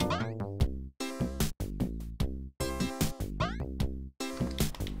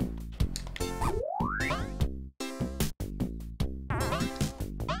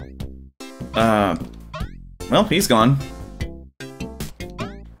 Well, he's gone.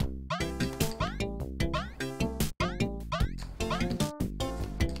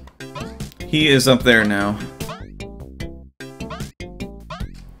 He is up there now.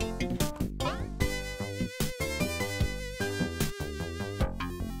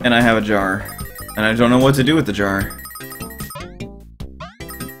 And I have a jar. And I don't know what to do with the jar.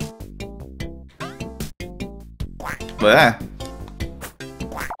 Blah.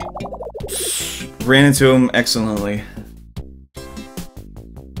 Ran into him excellently. He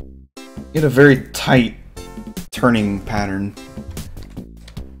had a very tight turning pattern.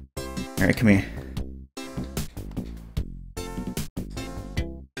 Alright, come here.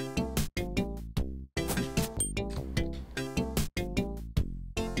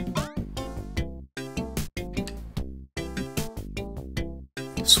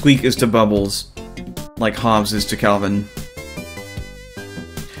 Squeak is to Bubbles, like Hobbs is to Calvin.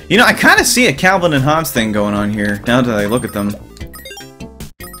 You know, I kind of see a Calvin and Hobbs thing going on here, now that I look at them.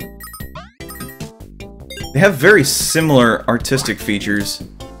 have very similar artistic features.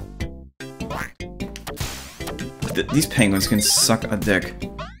 These penguins can suck a dick.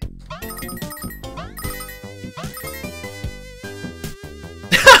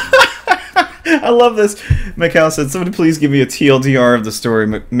 I love this. Mikhail said, somebody please give me a TLDR of the story.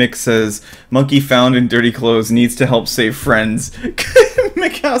 Mick says, monkey found in dirty clothes needs to help save friends.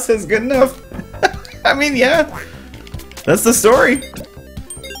 Mikhail says, good enough. I mean, yeah. That's the story.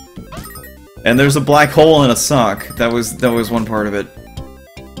 And there's a black hole in a sock. That was one part of it.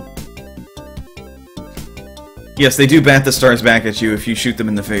 Yes, they do bat the stars back at you if you shoot them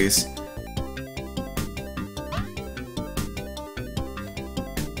in the face.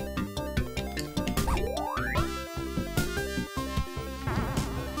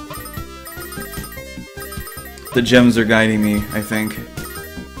 The gems are guiding me, I think.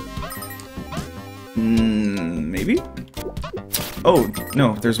 Maybe? Oh,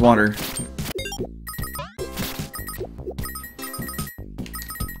 no, there's water.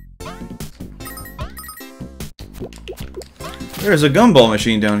 There's a gumball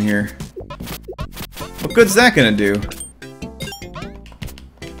machine down here. What good's that gonna do?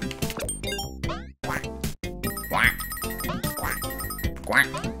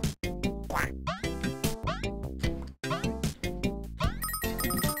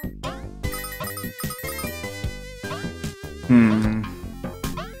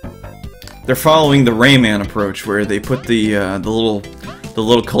 They're following the Rayman approach, where they put the little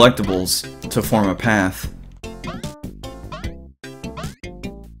collectibles to form a path.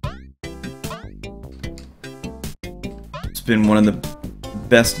 It's been one of the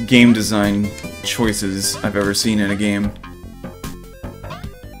best game design choices I've ever seen in a game.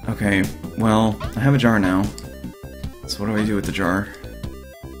 Okay, well, I have a jar now. So what do I do with the jar?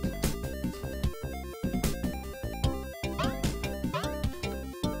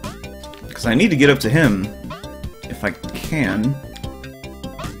 Because I need to get up to him, if I can.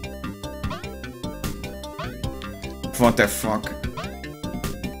 What the fuck?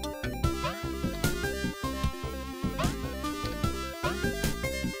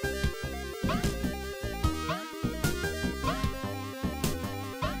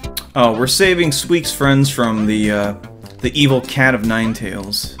 Oh, we're saving Squeak's friends from the evil cat of Nine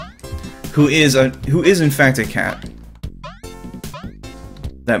Tails, who is in fact a cat.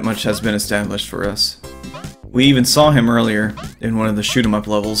 That much has been established for us. We even saw him earlier in one of the shoot-'em-up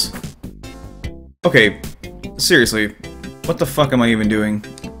levels. Okay, seriously, what the fuck am I even doing?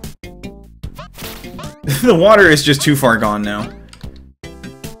 The water is just too far gone now.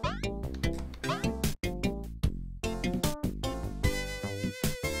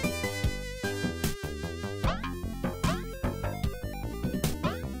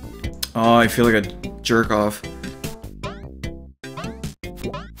 Oh, I feel like a jerk off.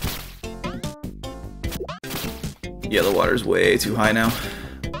 Yeah, the water's way too high now.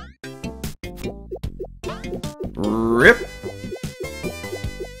 Rip!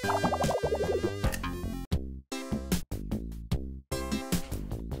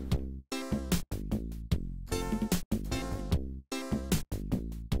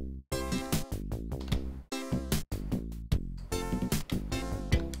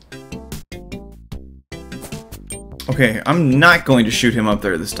 Okay, I'm not going to shoot him up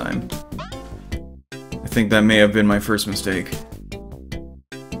there this time. I think that may have been my first mistake.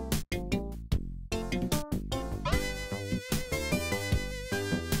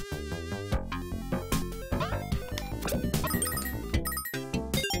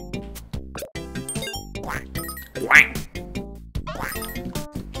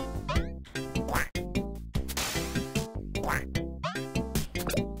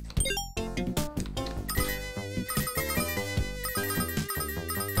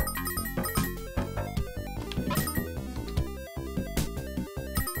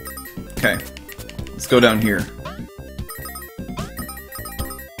 Okay, let's go down here.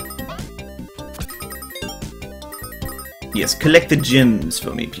 Yes, collect the gems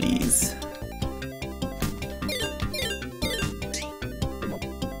for me, please.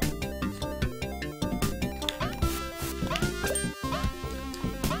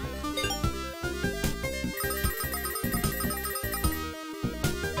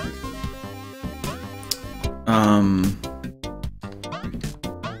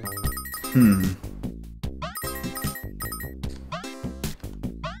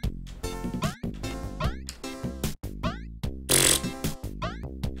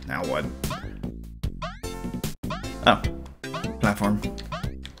 Now what? Oh. Platform.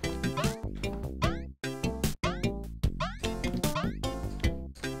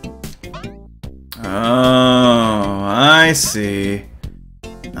 Oh, I see.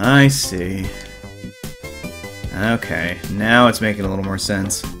 I see. Okay, now it's making a little more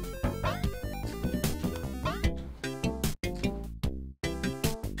sense.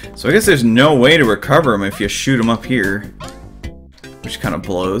 So I guess there's no way to recover them if you shoot them up here. Which kind of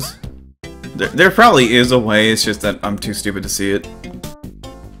blows. There probably is a way, it's just that I'm too stupid to see it.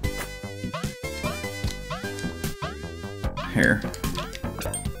 Here.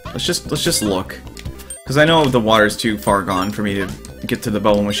 Let's just look. Because I know the water's too far gone for me to get to the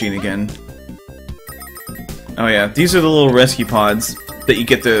bubble machine again. Oh yeah, these are the little rescue pods that you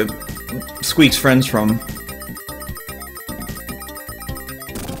get the Squeak's friends from.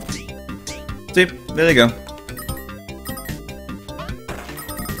 See, there they go.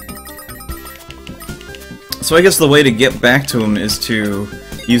 So I guess the way to get back to him is to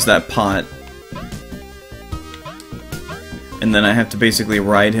use that pot. And then I have to basically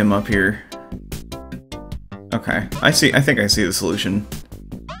ride him up here. Okay, I think I see the solution.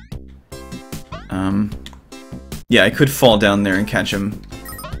 Yeah, I could fall down there and catch him.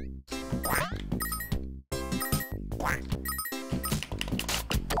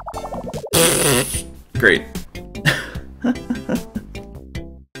 Great.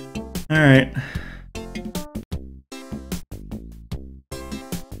 Alright.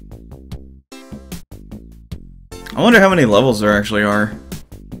 I wonder how many levels there actually are.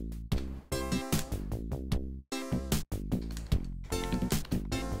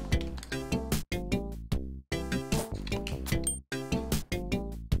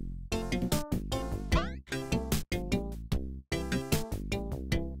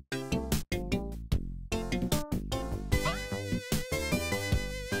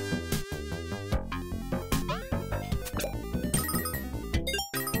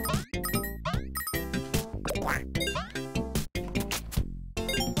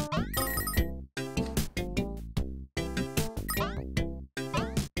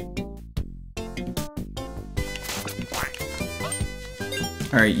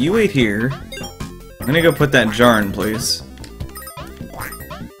 Alright, you wait here. I'm gonna go put that jar in place.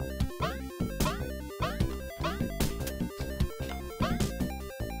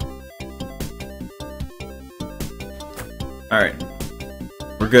 Alright.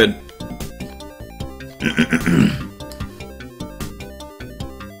 We're good.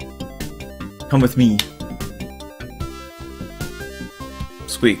 Come with me.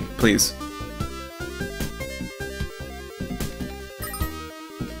 Squeak, please.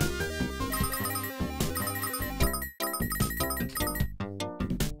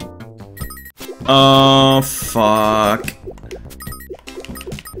 Oh, fuck.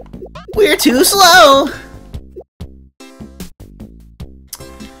 We're too slow!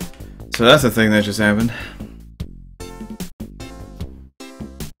 So that's the thing that just happened.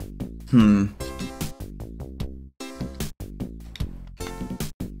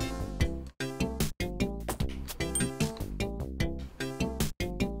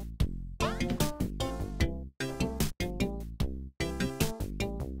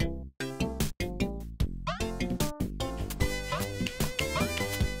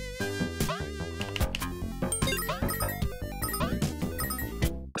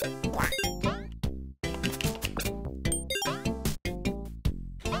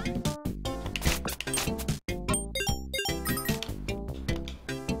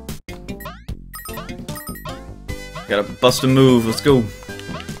 Gotta bust a move, let's go.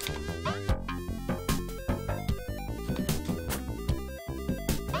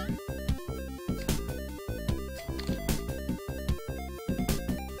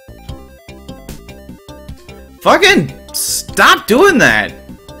 Fucking stop doing that!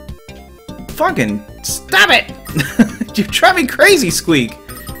 Fucking stop it! You drive me crazy, Squeak!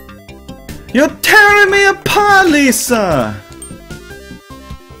 You're tearing me apart, Lisa!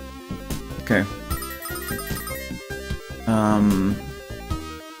 Okay.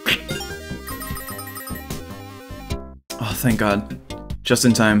 Oh, thank God. Just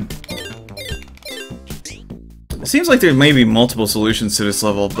in time. It seems like there may be multiple solutions to this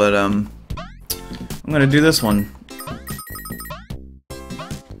level, but, I'm gonna do this one.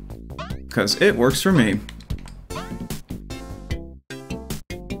 Because it works for me.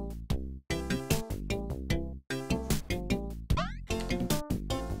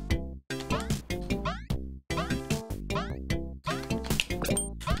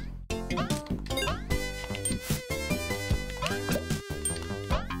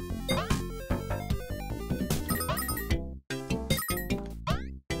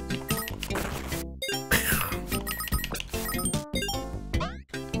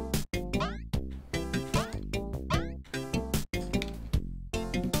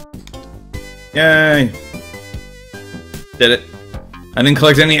 Yay! Did it. I didn't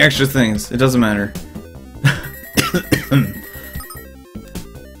collect any extra things. It doesn't matter.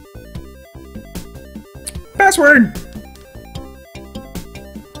 Password!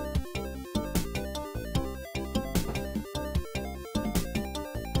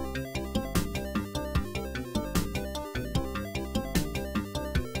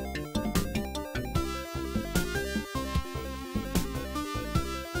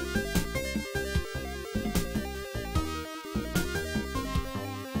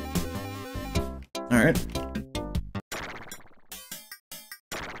 Alright.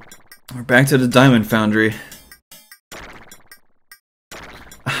 We're back to the Diamond Foundry.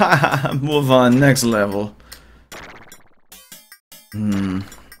 Haha, move on, next level.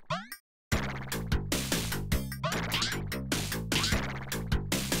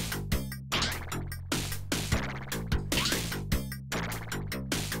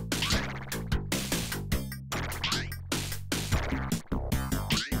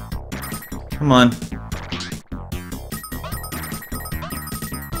 Come on.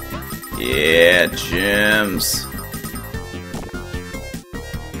 Yeah, gems.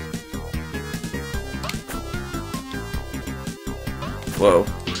 Whoa.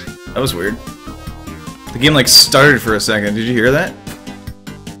 That was weird. The game like started for a second. Did you hear that?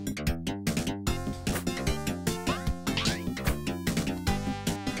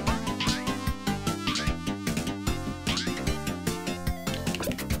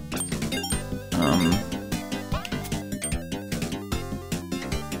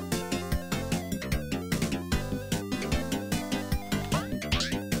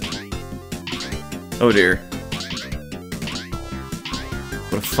 Oh dear.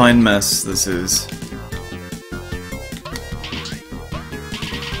 What a fine mess this is.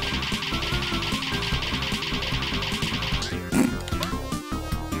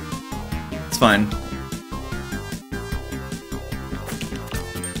 It's fine.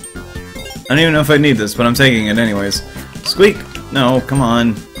 I don't even know if I need this, but I'm taking it anyways. Squeak! No, come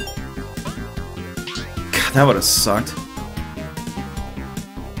on. God, that would have sucked.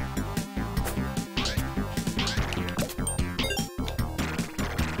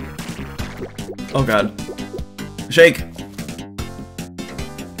 Oh god. Shake!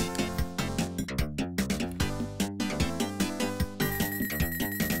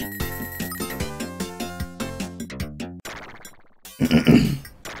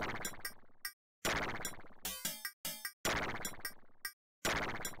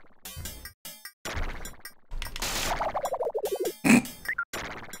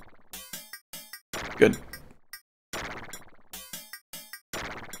 Good.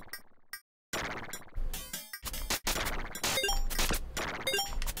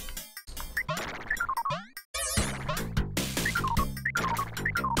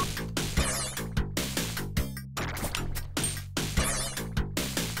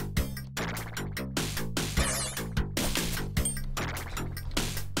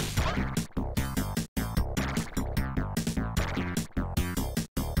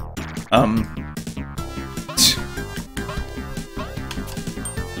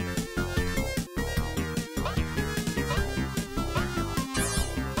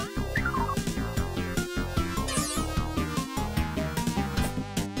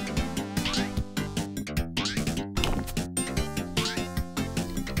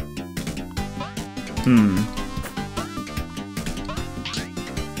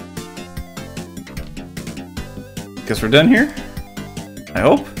 Guess we're done here? I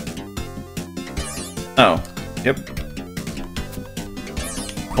hope? Oh. Yep.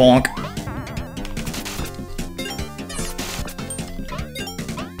 Bonk.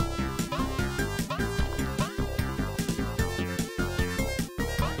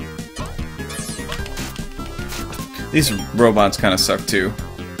 These robots kind of suck too.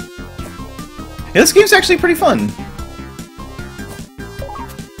 Yeah, this game's actually pretty fun.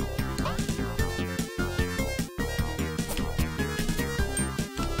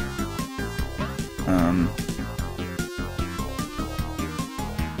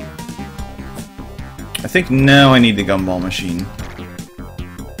 I think now I need the gumball machine.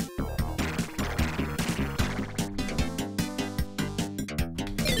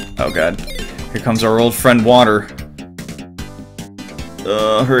 Oh god. Here comes our old friend Water.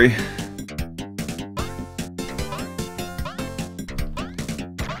 Hurry.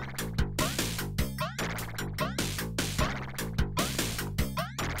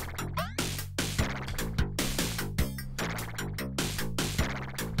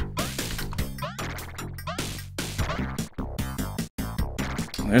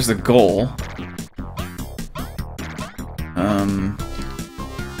 There's the goal.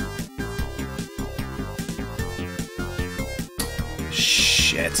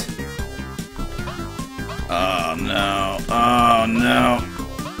 Shit. Oh no. Oh no.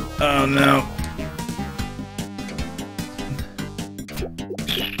 Oh no.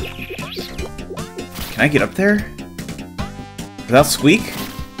 Can I get up there? Without Squeak?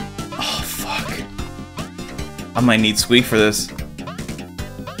 Oh, fuck. I might need Squeak for this.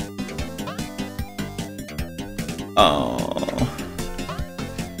 Oh.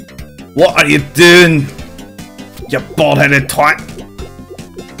 What are you doing? You bald-headed twat!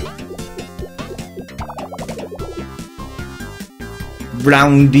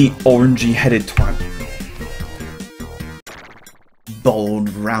 Roundy, orangey-headed twat. Bald,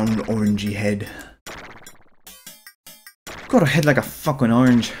 round, orangey head. Got a head like a fucking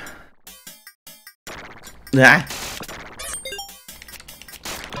orange. Ah.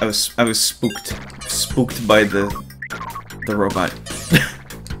 I was spooked by the robot.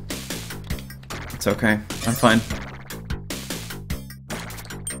 It's okay. I'm fine.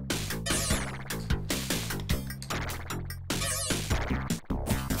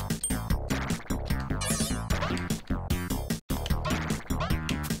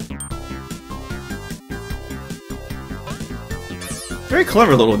 Very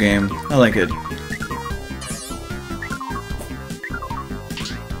clever little game. I like it.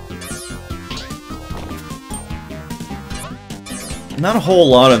 Not a whole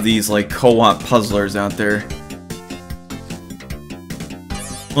lot of these, like, co-op puzzlers out there.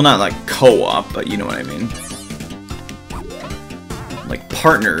 Well, not like co-op, but you know what I mean. Like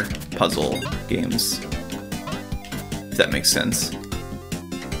partner puzzle games. If that makes sense.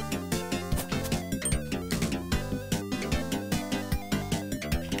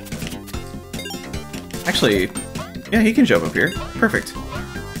 Actually, yeah, he can jump up here. Perfect.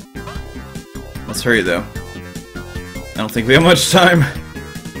 Let's hurry, though. I don't think we have much time.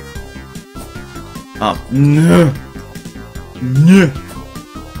 Oh, no. No.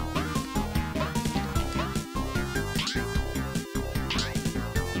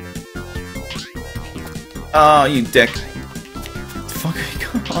 Oh, you dick. Fuck,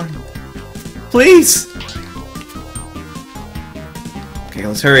 come on. Please! Okay,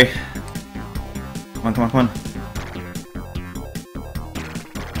 let's hurry. Come on, come on, come on.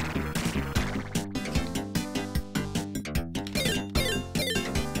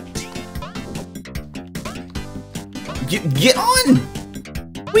 Get on!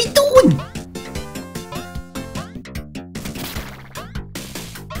 What are you doing?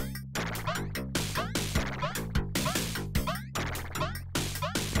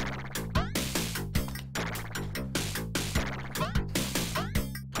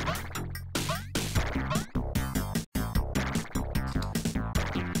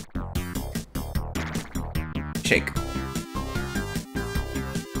 Shake.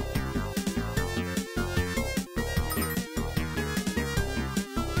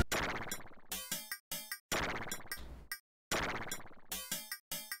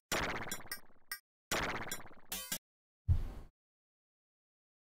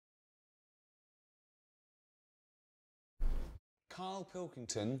 Carl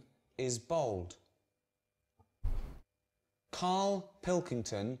Pilkington is bold. Carl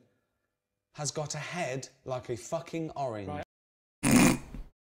Pilkington has got a head like a fucking orange.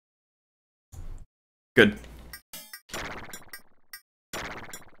 Good.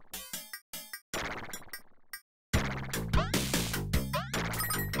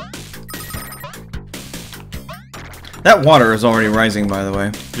 That water is already rising, by the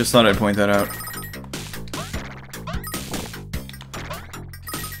way. Just thought I'd point that out.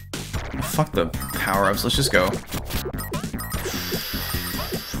 Fuck the power-ups, let's just go.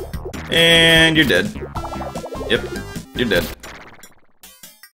 And you're dead. Yep, you're dead.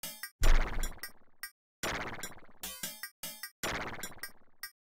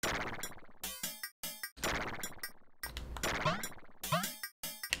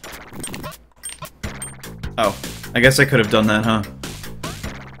 Oh, I guess I could have done that, huh?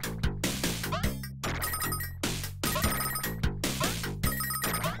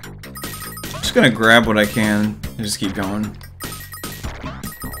 Just gonna grab what I can and just keep going.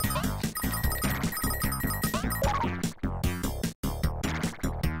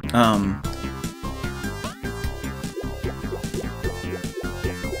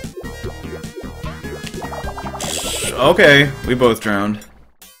 Okay, we both drowned.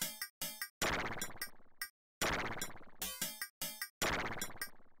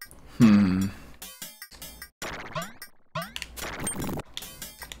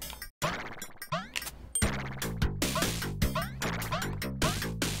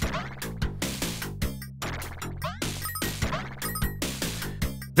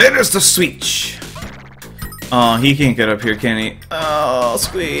 There's the switch! Oh, he can't get up here, can he? Oh,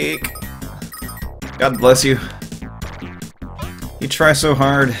 Squeak! God bless you. You try so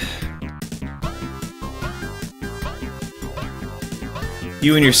hard.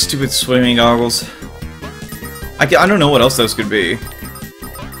 You and your stupid swimming goggles. I don't know what else those could be.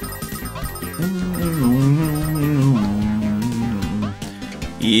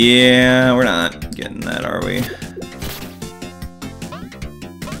 Yeah, we're not getting that, are we?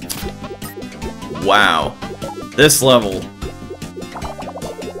 Wow. This level.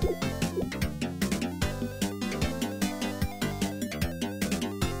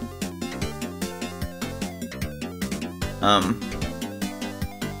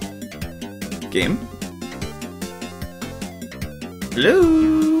 Game?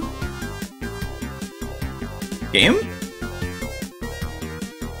 Hello? Game?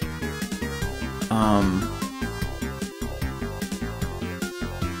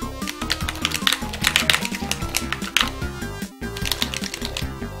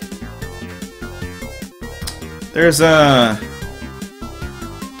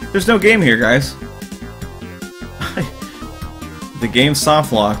 There's no game here, guys. The game's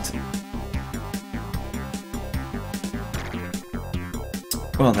soft locked.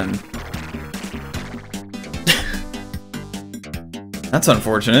 Well then. That's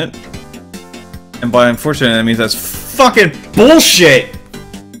unfortunate. And by unfortunate, that means that's fucking bullshit!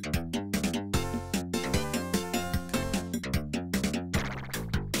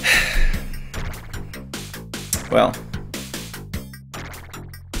 Well.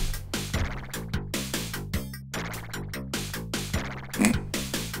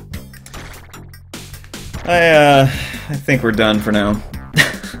 I think we're done for now.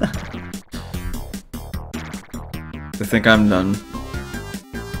 I think I'm done.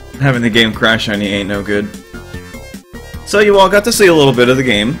 Having the game crash on you ain't no good. So you all got to see a little bit of the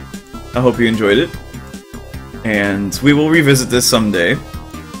game. I hope you enjoyed it. And we will revisit this someday.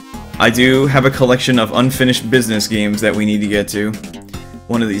 I do have a collection of unfinished business games that we need to get to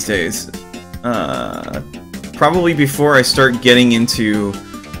one of these days. Probably before I start getting into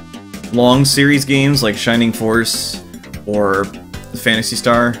long series games like Shining Force or Phantasy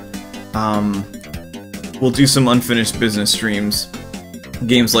Star. We'll do some unfinished business streams.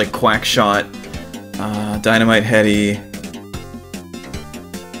 Games like Quackshot, Dynamite Heady,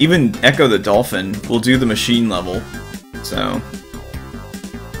 even Echo the Dolphin. We'll do the machine level. So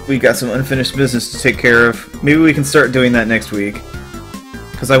we got some unfinished business to take care of. Maybe we can start doing that next week,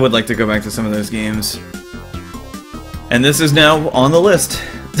 because I would like to go back to some of those games. And this is now on the list.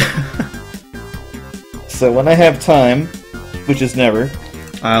 So when I have time, which is never,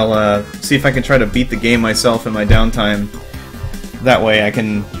 I'll see if I can try to beat the game myself in my downtime. That way I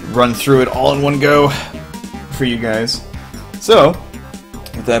can run through it all in one go for you guys. So,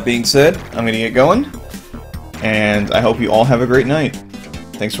 with that being said, I'm going to get going, and I hope you all have a great night.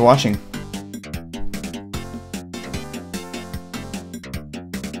 Thanks for watching.